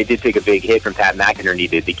they did take a big hit from Pat McInerney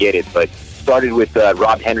to get it, but started with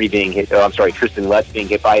Tristan Letts being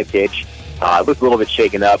hit by a pitch. It looked a little bit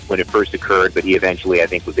shaken up when it first occurred, but he eventually, I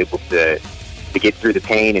think, was able to get through the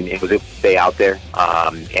pain and was able to stay out there.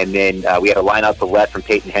 And then we had a line out to left from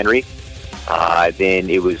Peyton Henry. Then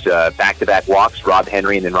it was back-to-back walks, Rob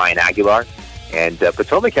Henry and then Ryan Aguilar. And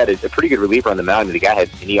Potomac had a pretty good reliever on the mound. The guy had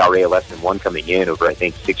an ERA less than 1 coming in over, I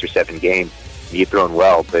think, 6 or 7 games. He had thrown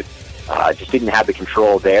well, but just didn't have the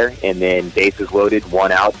control there. And then bases loaded,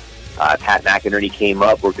 1 out. Pat McInerney came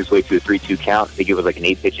up, worked his way to a 3-2 count. I think it was like an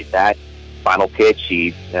 8-pitch at bat. Final pitch,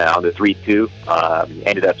 he on the 3-2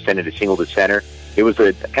 ended up sending a single to center. It was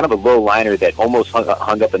a kind of a low liner that almost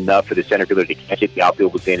hung up enough for the center fielder to catch it. The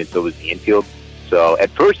outfield was in, and so was the infield. So at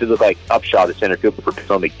first it looked like Upshaw, the center fielder for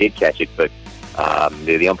Potomac, did catch it, but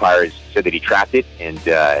the umpires said that he trapped it, and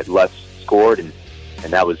Lutz scored, and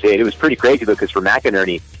that was it. It was pretty crazy, though, because for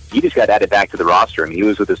McInerney, he just got added back to the roster. I mean, he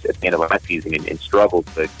was with us at the end of last season and struggled,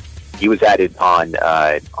 but he was added on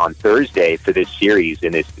Thursday for this series,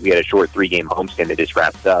 and we had a short 3-game homestand that just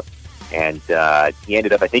wrapped up, and he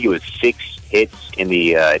ended up, I think it was 6 hits in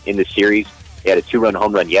the series. He had a 2-run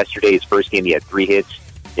home run yesterday. His first game, he had 3 hits.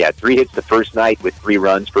 He had 3 hits the first night with 3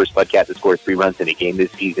 runs. First Mudcat to score 3 runs in a game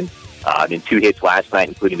this season. Then 2 hits last night,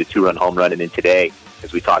 including the 2-run home run, and then today,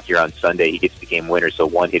 as we talked here on Sunday, he gets the game winner, so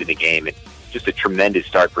 1 hit in the game, and just a tremendous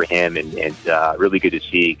start for him, and really good to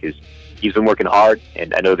see, because he's been working hard,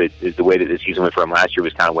 and I know that the way that the season went for him last year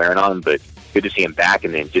was kind of wearing on him, but good to see him back,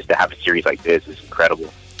 and then just to have a series like this is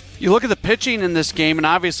incredible. You look at the pitching in this game, and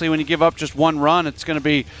obviously when you give up just 1 run, it's going to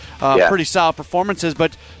be pretty solid performances,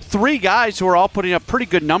 but 3 guys who are all putting up pretty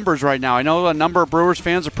good numbers right now. I know a number of Brewers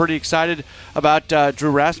fans are pretty excited about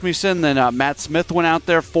Drew Rasmussen. Then Matt Smith went out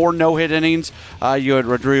there, 4 no-hit innings. You had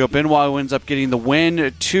Rodrigo Benoit, who ends up getting the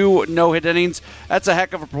win, 2 no-hit innings. That's a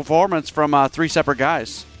heck of a performance from 3 separate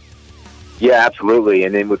guys. Yeah, absolutely.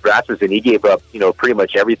 And then with Rasmussen, he gave up, pretty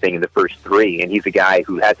much everything in the first 3, and he's a guy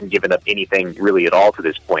who hasn't given up anything really at all to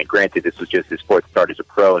this point. Granted, this was just his 4th start as a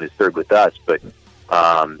pro and his 3rd with us, but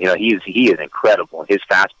he is incredible. His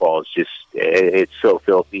fastball is it's so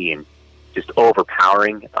filthy and just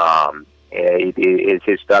overpowering.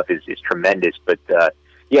 His stuff is tremendous. But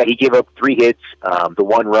he gave up 3 hits. The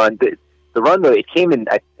 1 run, the run though, it came in.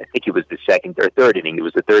 I think it was the 2nd or 3rd inning. It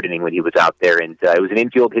was the 3rd inning when he was out there, and it was an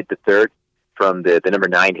infield hit to 3rd from the number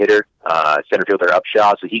 9 hitter, center fielder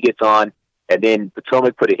Upshaw. So he gets on, And then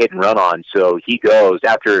Potomac put a hit and run on, so he goes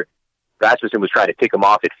after Rasmussen was trying to pick him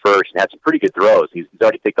off at first and had some pretty good throws. He's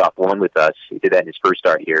already picked off one with us. He did that in his first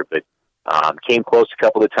start here, but came close a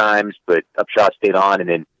couple of times, but Upshaw stayed on, and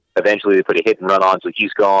then eventually they put a hit and run on, so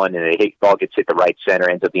he's gone, and the ball gets hit the right center,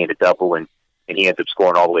 ends up being a double, and he ends up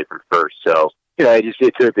scoring all the way from first. So,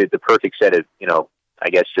 it took the perfect set of,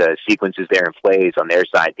 sequences there and plays on their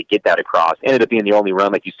side to get that across. Ended up being the only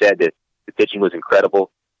run, like you said, that the pitching was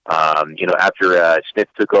incredible. After Smith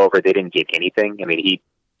took over, they didn't get anything. I mean, he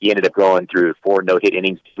ended up going through 4 no-hit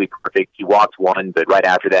innings, perfect. He walked 1, but right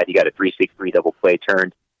after that, he got a 3-6-3 double play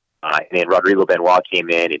turned. And then Rodrigo Benoit came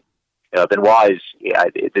in. And Benoit is,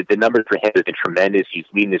 the numbers for him have been tremendous. He's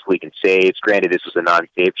leading this league in saves. Granted, this was a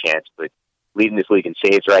non-save chance, but leading this league in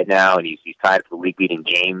saves right now, and he's tied for the league-leading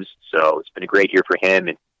games. So it's been a great year for him.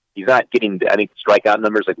 And he's not getting, strikeout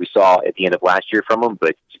numbers like we saw at the end of last year from him,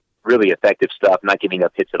 but really effective stuff, not giving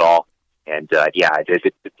up hits at all. And,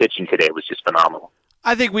 the pitching today was just phenomenal.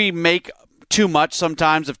 I think we make too much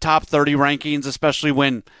sometimes of top 30 rankings, especially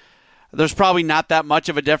when there's probably not that much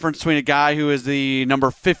of a difference between a guy who is the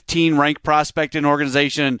number 15 ranked prospect in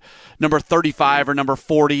organization and number 35 or number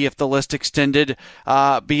 40 if the list extended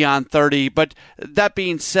beyond 30. But that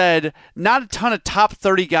being said, not a ton of top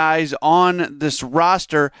 30 guys on this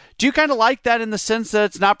roster. Do you kind of like that in the sense that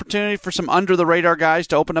it's an opportunity for some under-the-radar guys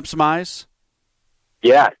to open up some eyes?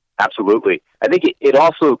 Yeah, absolutely. I think it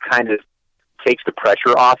also kind of takes the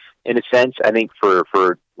pressure off in a sense. I think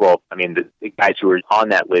the guys who are on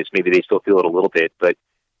that list, maybe they still feel it a little bit, but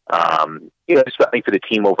just I think for the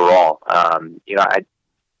team overall, I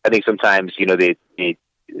think sometimes the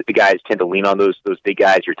guys tend to lean on those big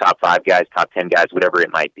guys, your top 5 guys, top 10 guys, whatever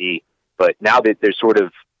it might be. But now that there's sort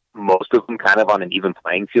of most of them kind of on an even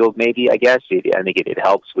playing field, maybe I guess I think it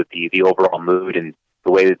helps with the overall mood and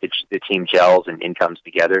the way that the team gels and comes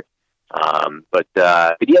together. But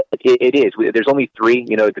yeah, it is. There's only 3,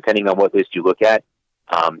 depending on what list you look at.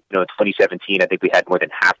 In 2017, I think we had more than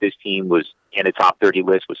half this team was in a top 30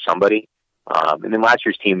 list with somebody. And then last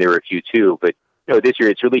year's team, there were a few too. But, this year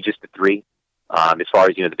it's really just the 3. As far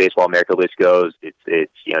as, the Baseball America list goes,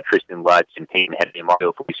 it's Tristan Lutz and Peyton Henry and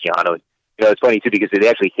Mario Feliciano. It's funny too because they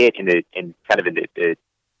actually hit in the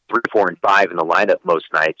 3, 4, and 5 in the lineup most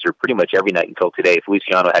nights, or pretty much every night until today.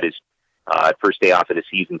 Feliciano had his first day off of the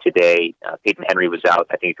season today. Peyton Henry was out,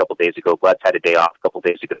 I think, a couple days ago. Lutz had a day off a couple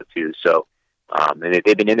days ago too. So, and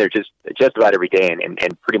they've been in there just about every day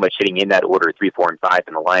and pretty much hitting in that order, 3, 4, and 5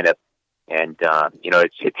 in the lineup. And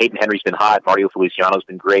Peyton Henry's been hot. Mario Feliciano's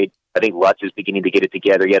been great. I think Lutz is beginning to get it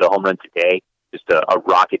together. He had a home run today, just a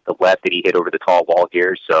rocket to left that he hit over the tall wall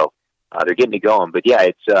here. So they're getting it going. But yeah,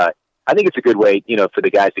 I think it's a good way, for the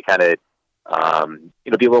guys to kind of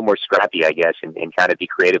be a little more scrappy, I guess, and kind of be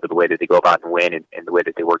creative with the way that they go about and win and the way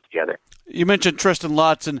that they work together. You mentioned Tristan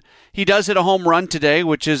Lutz, and he does hit a home run today,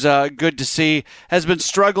 which is good to see. Has been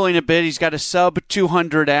struggling a bit. He's got a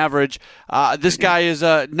sub-200 average. This guy is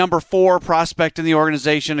a number 4 prospect in the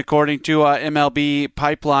organization, according to MLB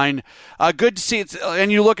Pipeline. Good to see.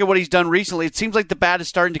 And you look at what he's done recently, it seems like the bat is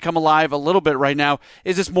starting to come alive a little bit right now.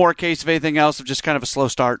 Is this more a case of anything else, of just kind of a slow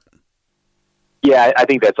start? Yeah, I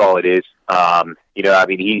think that's all it is.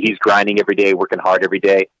 He's grinding every day, working hard every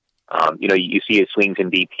day. You see his swings in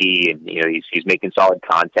BP, and he's making solid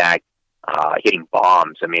contact, hitting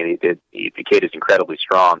bombs. I mean, the kid is incredibly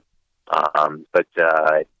strong. But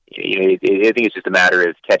I think it's just a matter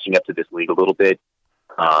of catching up to this league a little bit.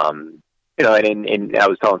 And I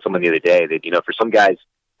was telling someone the other day that for some guys,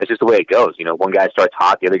 that's just the way it goes. One guy starts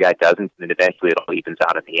hot, the other guy doesn't, and then eventually it all evens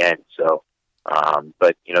out in the end. So.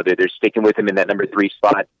 But they're sticking with him in that number 3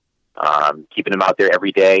 spot, keeping him out there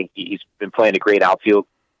every day. He's been playing a great outfield.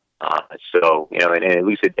 And at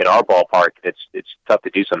least in our ballpark, it's tough to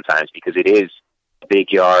do sometimes because it is a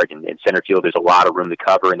big yard and center field. There's a lot of room to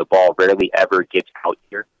cover, and the ball rarely ever gets out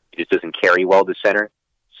here. It just doesn't carry well to center.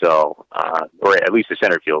 So, or at least the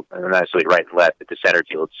center field, not necessarily right and left, but the center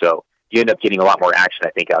field. So you end up getting a lot more action,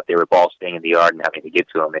 I think, out there with balls staying in the yard and having to get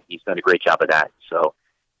to him. And he's done a great job of that. So.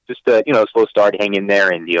 Just a slow start, hang in there,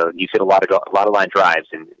 and you hit a lot of line drives,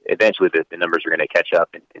 and eventually the numbers are going to catch up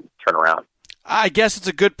and turn around. I guess it's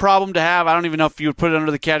a good problem to have. I don't even know if you would put it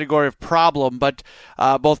under the category of problem, but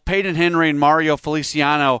both Peyton Henry and Mario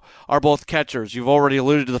Feliciano are both catchers. You've already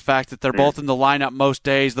alluded to the fact that they're both in the lineup most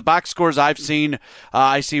days. The box scores I've seen,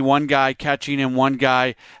 I see one guy catching and one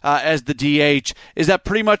guy as the DH. Is that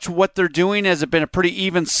pretty much what they're doing? Has it been a pretty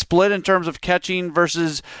even split in terms of catching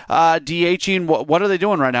versus DHing? What are they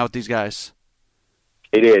doing right now with these guys?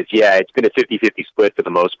 It is, yeah. It's been a 50-50 split for the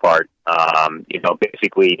most part.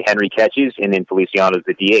 Basically Henry catches, and then Feliciano's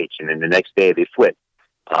the DH, and then the next day they flip.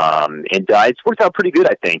 And it's worked out pretty good,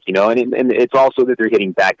 I think, and it's also that they're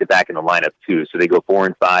hitting back-to-back in the lineup, too. So they go 4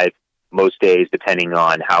 and 5 most days, depending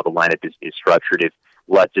on how the lineup is structured. If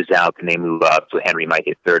Lutz is out, then they move up. So Henry might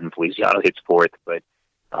hit third and Feliciano hits fourth. But,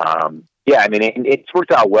 it's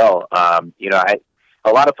worked out well.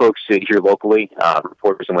 A lot of folks here locally,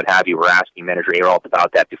 reporters and what have you, were asking manager Ayrault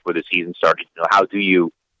about that before the season started. How do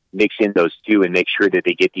you mix in those two and make sure that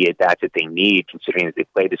they get the at-bats that they need, considering that they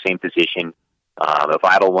play the same position, a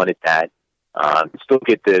vital one at that, still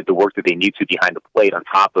get the work that they need to behind the plate on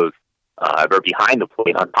top of, or behind the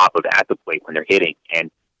plate on top of at the plate when they're hitting.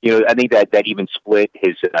 And, I think that even split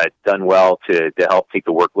has done well to help take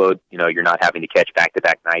the workload. You're not having to catch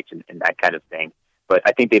back-to-back nights and that kind of thing. But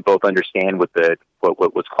I think they both understand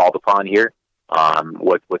what's called upon here,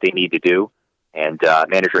 what they need to do. And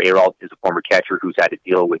manager Ayrault is a former catcher who's had to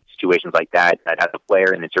deal with situations like that as a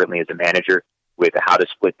player, and then certainly as a manager with how to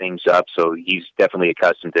split things up. So he's definitely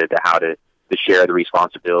accustomed to how to share the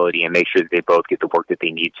responsibility and make sure that they both get the work that they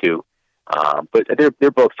need to. But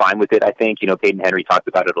they're both fine with it, I think. Peyton Henry talked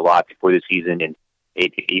about it a lot before the season, and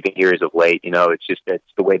even here as of late. It's just that's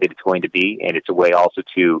the way that it's going to be, and it's a way also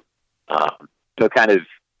to kind of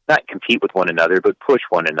not compete with one another, but push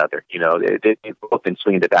one another. They've both been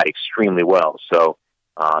swinging the bat extremely well, so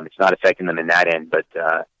it's not affecting them in that end. But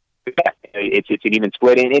it's an even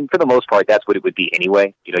split, and for the most part, that's what it would be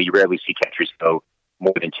anyway. You rarely see catchers go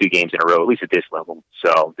more than 2 games in a row, at least at this level.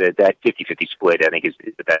 So that 50-50 split, I think, is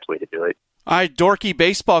the best way to do it. All right, dorky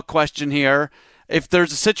baseball question here. If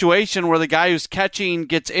there's a situation where the guy who's catching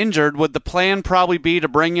gets injured, would the plan probably be to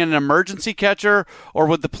bring in an emergency catcher, or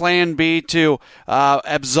would the plan be to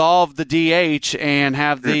absolve the DH and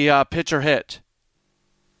have the pitcher hit?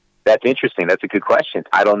 That's interesting. That's a good question.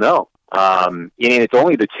 I don't know. And it's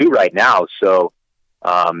only the 2 right now, so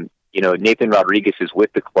Nathan Rodriguez is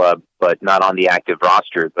with the club, but not on the active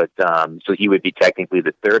roster. But so he would be technically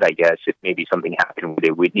the 3rd, I guess, if maybe something happened where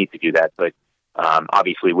they would need to do that. But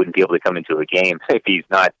obviously wouldn't be able to come into a game if he's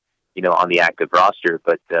not, on the active roster.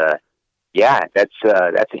 But that's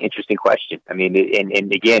an interesting question. I mean,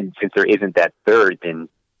 and again, since there isn't that 3rd, then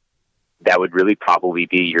that would really probably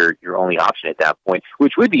be your only option at that point,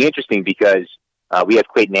 which would be interesting because we have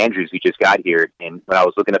Clayton Andrews who just got here, and when I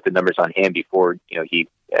was looking up the numbers on him before, he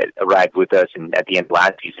arrived with us, and at the end of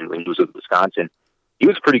last season when he was with Wisconsin, he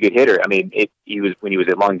was a pretty good hitter. I mean, he was when he was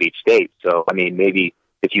at Long Beach State. So I mean, maybe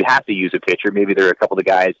if you have to use a pitcher, maybe there are a couple of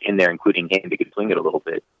guys in there, including him, that could swing it a little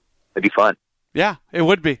bit. It'd be fun. Yeah, it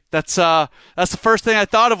would be. That's the first thing I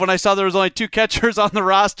thought of when I saw there was only 2 catchers on the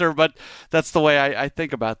roster, but that's the way I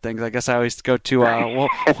think about things. I guess I always go to,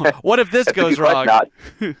 what if this goes wrong?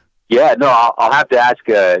 Yeah, no, I'll have to ask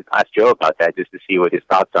Joe about that just to see what his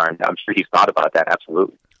thoughts are. I'm sure he's thought about that,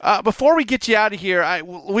 absolutely. Before we get you out of here,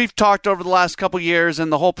 we've talked over the last couple of years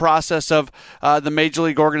and the whole process of the Major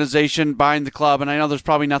League organization buying the club, and I know there's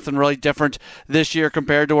probably nothing really different this year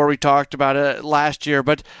compared to where we talked about it last year,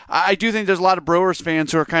 but I do think there's a lot of Brewers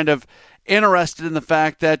fans who are kind of interested in the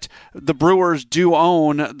fact that the Brewers do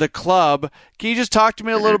own the club. Can you just talk to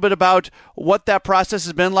me a little bit about what that process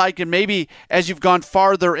has been like, and maybe as you've gone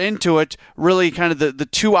farther into it, really kind of the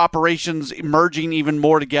 2 operations merging even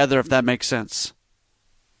more together, if that makes sense?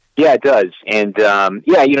 Yeah, it does. And, I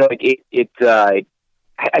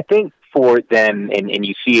think for them, and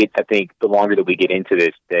you see it, I think, the longer that we get into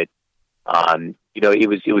this, that,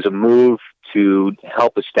 it was a move to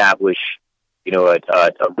help establish, a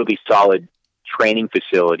really solid training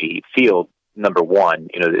facility, field, number one,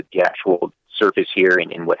 the actual surface here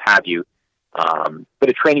and what have you, but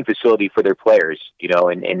a training facility for their players, in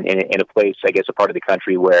a place, I guess, a part of the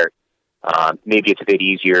country where maybe it's a bit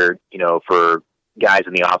easier, for guys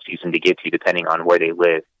in the off season to get to, depending on where they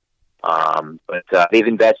live. But they've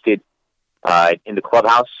invested in the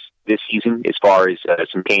clubhouse this season as far as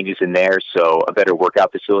some changes in there, so a better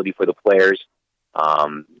workout facility for the players.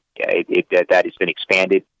 That has been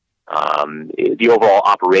expanded. The overall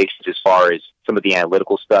operations, as far as some of the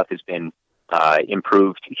analytical stuff, has been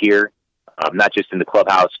improved here, not just in the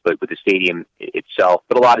clubhouse, but with the stadium itself.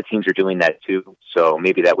 But a lot of teams are doing that too, so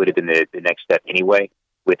maybe that would have been the next step anyway,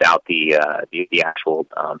 without the actual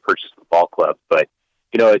purchase of the ball club. But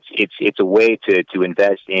it's a way to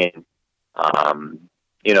invest in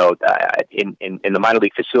in the minor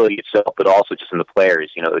league facility itself, but also just in the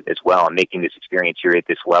players, as well, and making this experience here at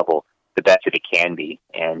this level the best that it can be,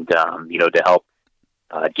 and to help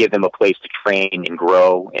give them a place to train and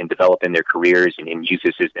grow and develop in their careers, and use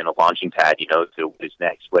this as in a launching pad, to what is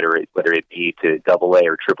next, whether it be to AA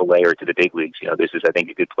or AAA or to the big leagues. This is, I think,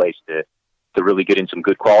 a good place to really get in some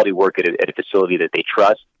good quality work at a facility that they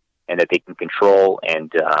trust, and that they can control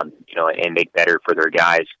and and make better for their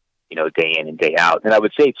guys, day in and day out. And I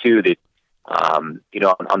would say too that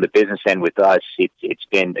on the business end with us, it's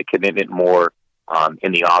been a commitment more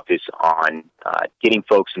in the office on getting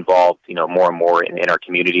folks involved, more and more in our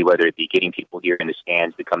community, whether it be getting people here in the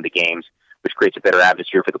stands to come to games, which creates a better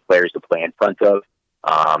atmosphere for the players to play in front of,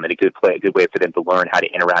 and a good way for them to learn how to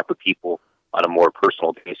interact with people on a more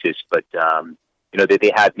personal basis. But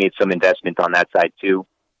they have made some investment on that side too,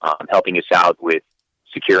 helping us out with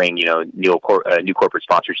securing new corporate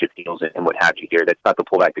sponsorship deals and what have you here. That's not to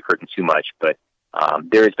pull back the curtain too much, but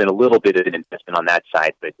there has been a little bit of an investment on that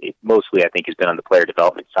side, but it mostly I think has been on the player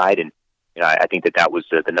development side, and I think that was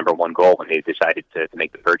the number one goal when they decided to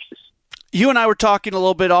make the purchase. You and I were talking a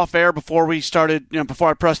little bit off air before we started, before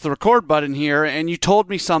I pressed the record button here, and you told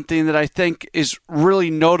me something that I think is really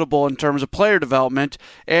notable in terms of player development.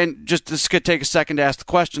 And just this could take a second to ask the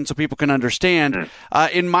question so people can understand.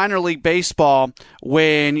 In minor league baseball,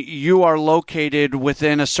 when you are located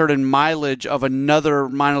within a certain mileage of another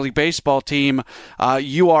minor league baseball team,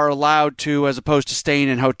 you are allowed to, as opposed to staying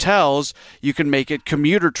in hotels, you can make it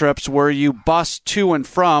commuter trips where you bus to and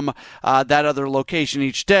from that other location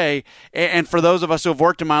each day. And for those of us who have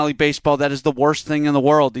worked in minor league baseball, that is the worst thing in the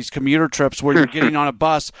world, these commuter trips where you're getting on a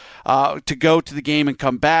bus to go to the game and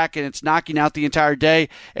come back, and it's knocking out the entire day.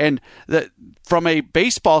 And from a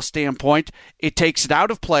baseball standpoint, it takes it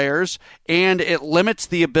out of players, and it limits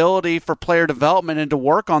the ability for player development and to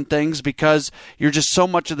work on things because you're just so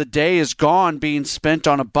much of the day is gone being spent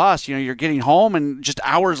on a bus. You're getting home, and just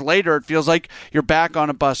hours later, it feels like you're back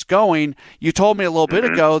on a bus going. You told me a little bit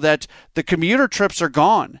ago that the commuter trips are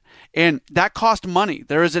gone. And that costs money.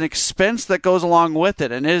 There is an expense that goes along with it,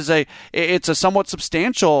 and it's a somewhat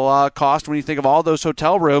substantial cost when you think of all those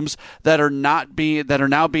hotel rooms that are now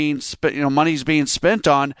being money's being spent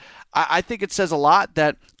on. I think it says a lot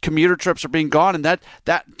that commuter trips are being gone, and that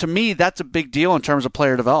to me that's a big deal in terms of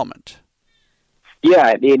player development.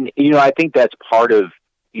 Yeah, and I think that's part of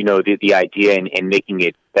the idea in making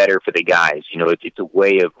it better for the guys. It's a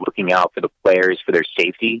way of looking out for the players, for their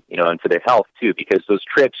safety, and for their health too, because those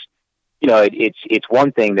trips. It's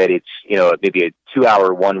one thing that it's maybe a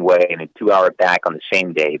 2-hour one way and a 2-hour back on the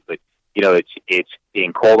same day, but it's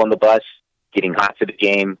being cold on the bus, getting hot for the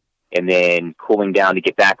game, and then cooling down to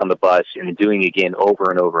get back on the bus, and then doing it again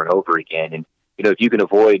over and over and over again. And if you can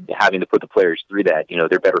avoid having to put the players through that,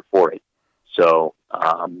 they're better for it. So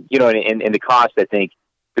and the cost, I think,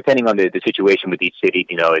 depending on the situation with each city,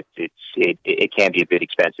 it can be a bit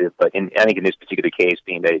expensive, but I think in this particular case,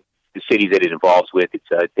 being that the cities that it involves with, it's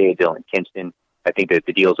Fayetteville and Kinston. I think that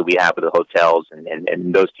the deals that we have with the hotels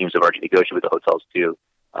and those teams have already negotiated with the hotels too,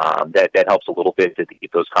 that helps a little bit to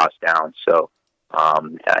keep those costs down. So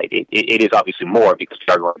it is obviously more because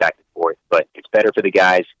we are going back and forth, but it's better for the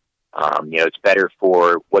guys. It's better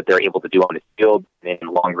for what they're able to do on the field. And in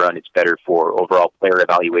the long run, it's better for overall player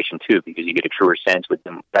evaluation too, because you get a truer sense with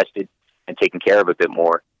them rested and taken care of a bit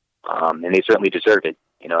more. And they certainly deserve it.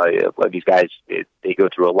 These guys, they go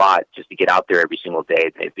through a lot just to get out there every single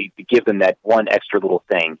day. They give them that one extra little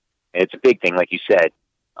thing, and it's a big thing, like you said.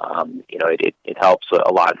 It helps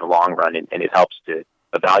a lot in the long run, and it helps to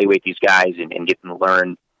evaluate these guys and get them to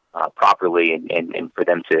learn properly, and for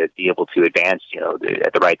them to be able to advance,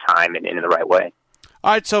 at the right time and in the right way.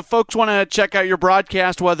 All right, so folks want to check out your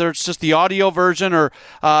broadcast, whether it's just the audio version or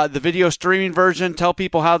the video streaming version. Tell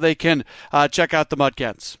people how they can check out the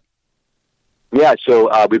Mudcats. Yeah, so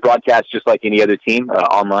we broadcast just like any other team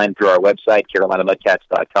online through our website,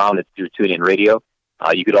 CarolinaMudcats.com. It's through TuneIn Radio.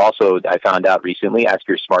 You could also, I found out recently, ask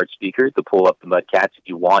your smart speaker to pull up the Mudcats if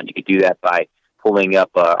you want. You could do that by pulling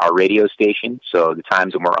up our radio station. So the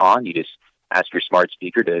times when we're on, you just ask your smart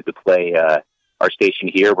speaker to play our station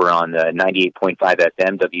here. We're on 98.5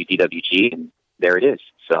 FM, WDWG, and there it is.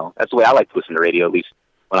 So that's the way I like to listen to radio, at least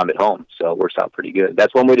when I'm at home. So it works out pretty good.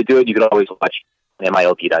 That's one way to do it. You can always watch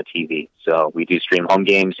MILB.TV. So we do stream home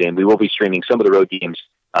games, and we will be streaming some of the road games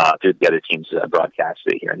through the other team's broadcasts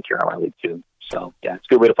here in the Carolina League too. So, yeah, it's a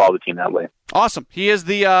good way to follow the team that way. Awesome. He is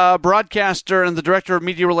the broadcaster and the director of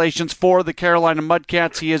media relations for the Carolina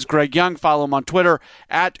Mudcats. He is Greg Young. Follow him on Twitter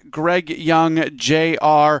at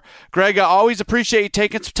GregYoungJR. Greg, I always appreciate you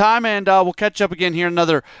taking some time, and we'll catch up again here in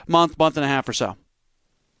another month and a half or so.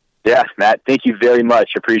 Yeah, Matt, thank you very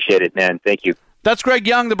much. Appreciate it, man. Thank you. That's Greg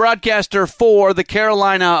Young, the broadcaster for the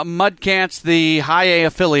Carolina Mudcats, the High A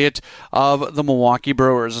affiliate of the Milwaukee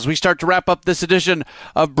Brewers. As we start to wrap up this edition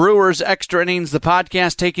of Brewers Extra Innings, the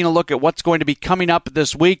podcast, taking a look at what's going to be coming up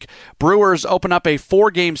this week. Brewers open up a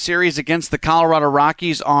 4-game series against the Colorado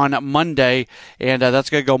Rockies on Monday, and that's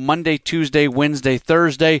going to go Monday, Tuesday, Wednesday,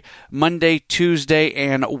 Thursday, Monday, Tuesday,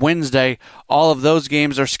 and Wednesday. All of those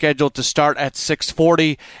games are scheduled to start at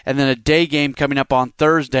 6:40, and then a day game coming up on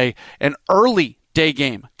Thursday, an early day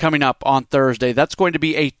game coming up on Thursday. That's going to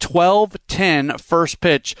be a 12:10 first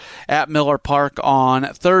pitch at Miller Park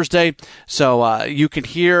on Thursday. So you can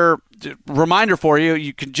hear, reminder for you,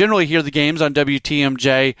 you can generally hear the games on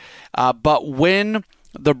WTMJ, but when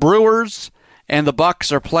the Brewers and the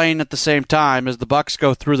Bucks are playing at the same time as the Bucks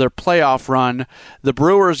go through their playoff run, the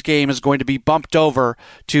Brewers game is going to be bumped over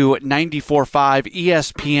to 94.5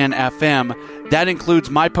 ESPN FM. That includes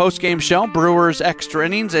my post-game show, Brewers Extra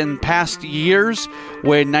Innings. In past years,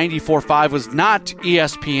 when 94.5 was not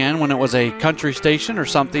ESPN, when it was a country station or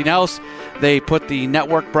something else, they put the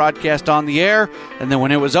network broadcast on the air, and then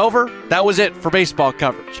when it was over, that was it for baseball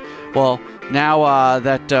coverage. Well, now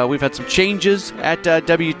that we've had some changes at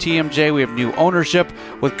WTMJ, we have new ownership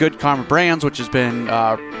with Good Karma Brands, which has been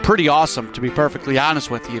pretty awesome, to be perfectly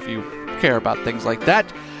honest with you, if you care about things like that.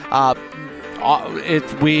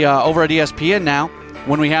 We over at ESPN now,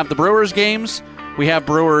 when we have the Brewers games, we have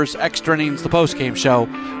Brewers Extra Innings, the post-game show,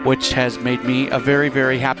 which has made me a very,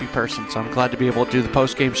 very happy person. So I'm glad to be able to do the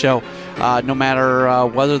post-game show, no matter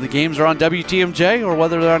whether the games are on WTMJ or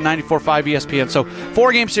whether they're on 94.5 ESPN. So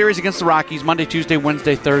 4-game series against the Rockies, Monday, Tuesday,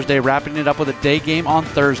 Wednesday, Thursday, wrapping it up with a day game on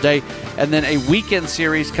Thursday, and then a weekend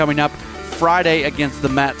series coming up Friday against the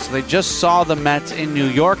Mets. They just saw the Mets in New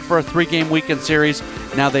York for a 3-game weekend series.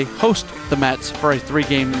 Now they host the Mets for a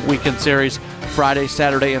 3-game weekend series Friday,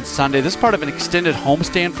 Saturday, and Sunday. This is part of an extended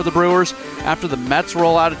homestand for the Brewers. After the Mets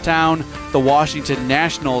roll out of town, the Washington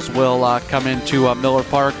Nationals will come into Miller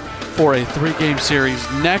Park for a 3-game series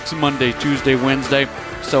next Monday, Tuesday, Wednesday.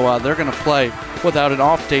 So they're going to play without an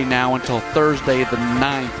off day now until Thursday the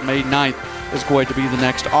 9th. May 9th is going to be the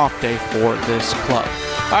next off day for this club.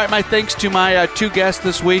 All right, my thanks to my 2 guests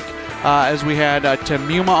this week, as we had Tim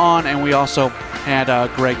Muma on, and we also had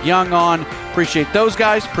Greg Young on. Appreciate those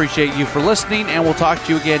guys. Appreciate you for listening, and we'll talk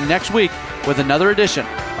to you again next week with another edition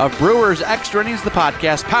of Brewers Extra Innings, the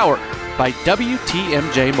podcast powered by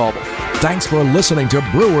WTMJ Mobile. Thanks for listening to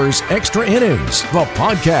Brewers Extra Innings, the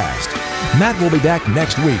podcast. Matt will be back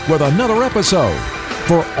next week with another episode.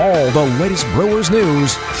 For all the latest Brewers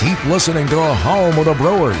news, keep listening to the home of the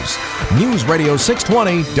Brewers, News Radio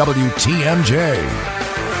 620 WTMJ.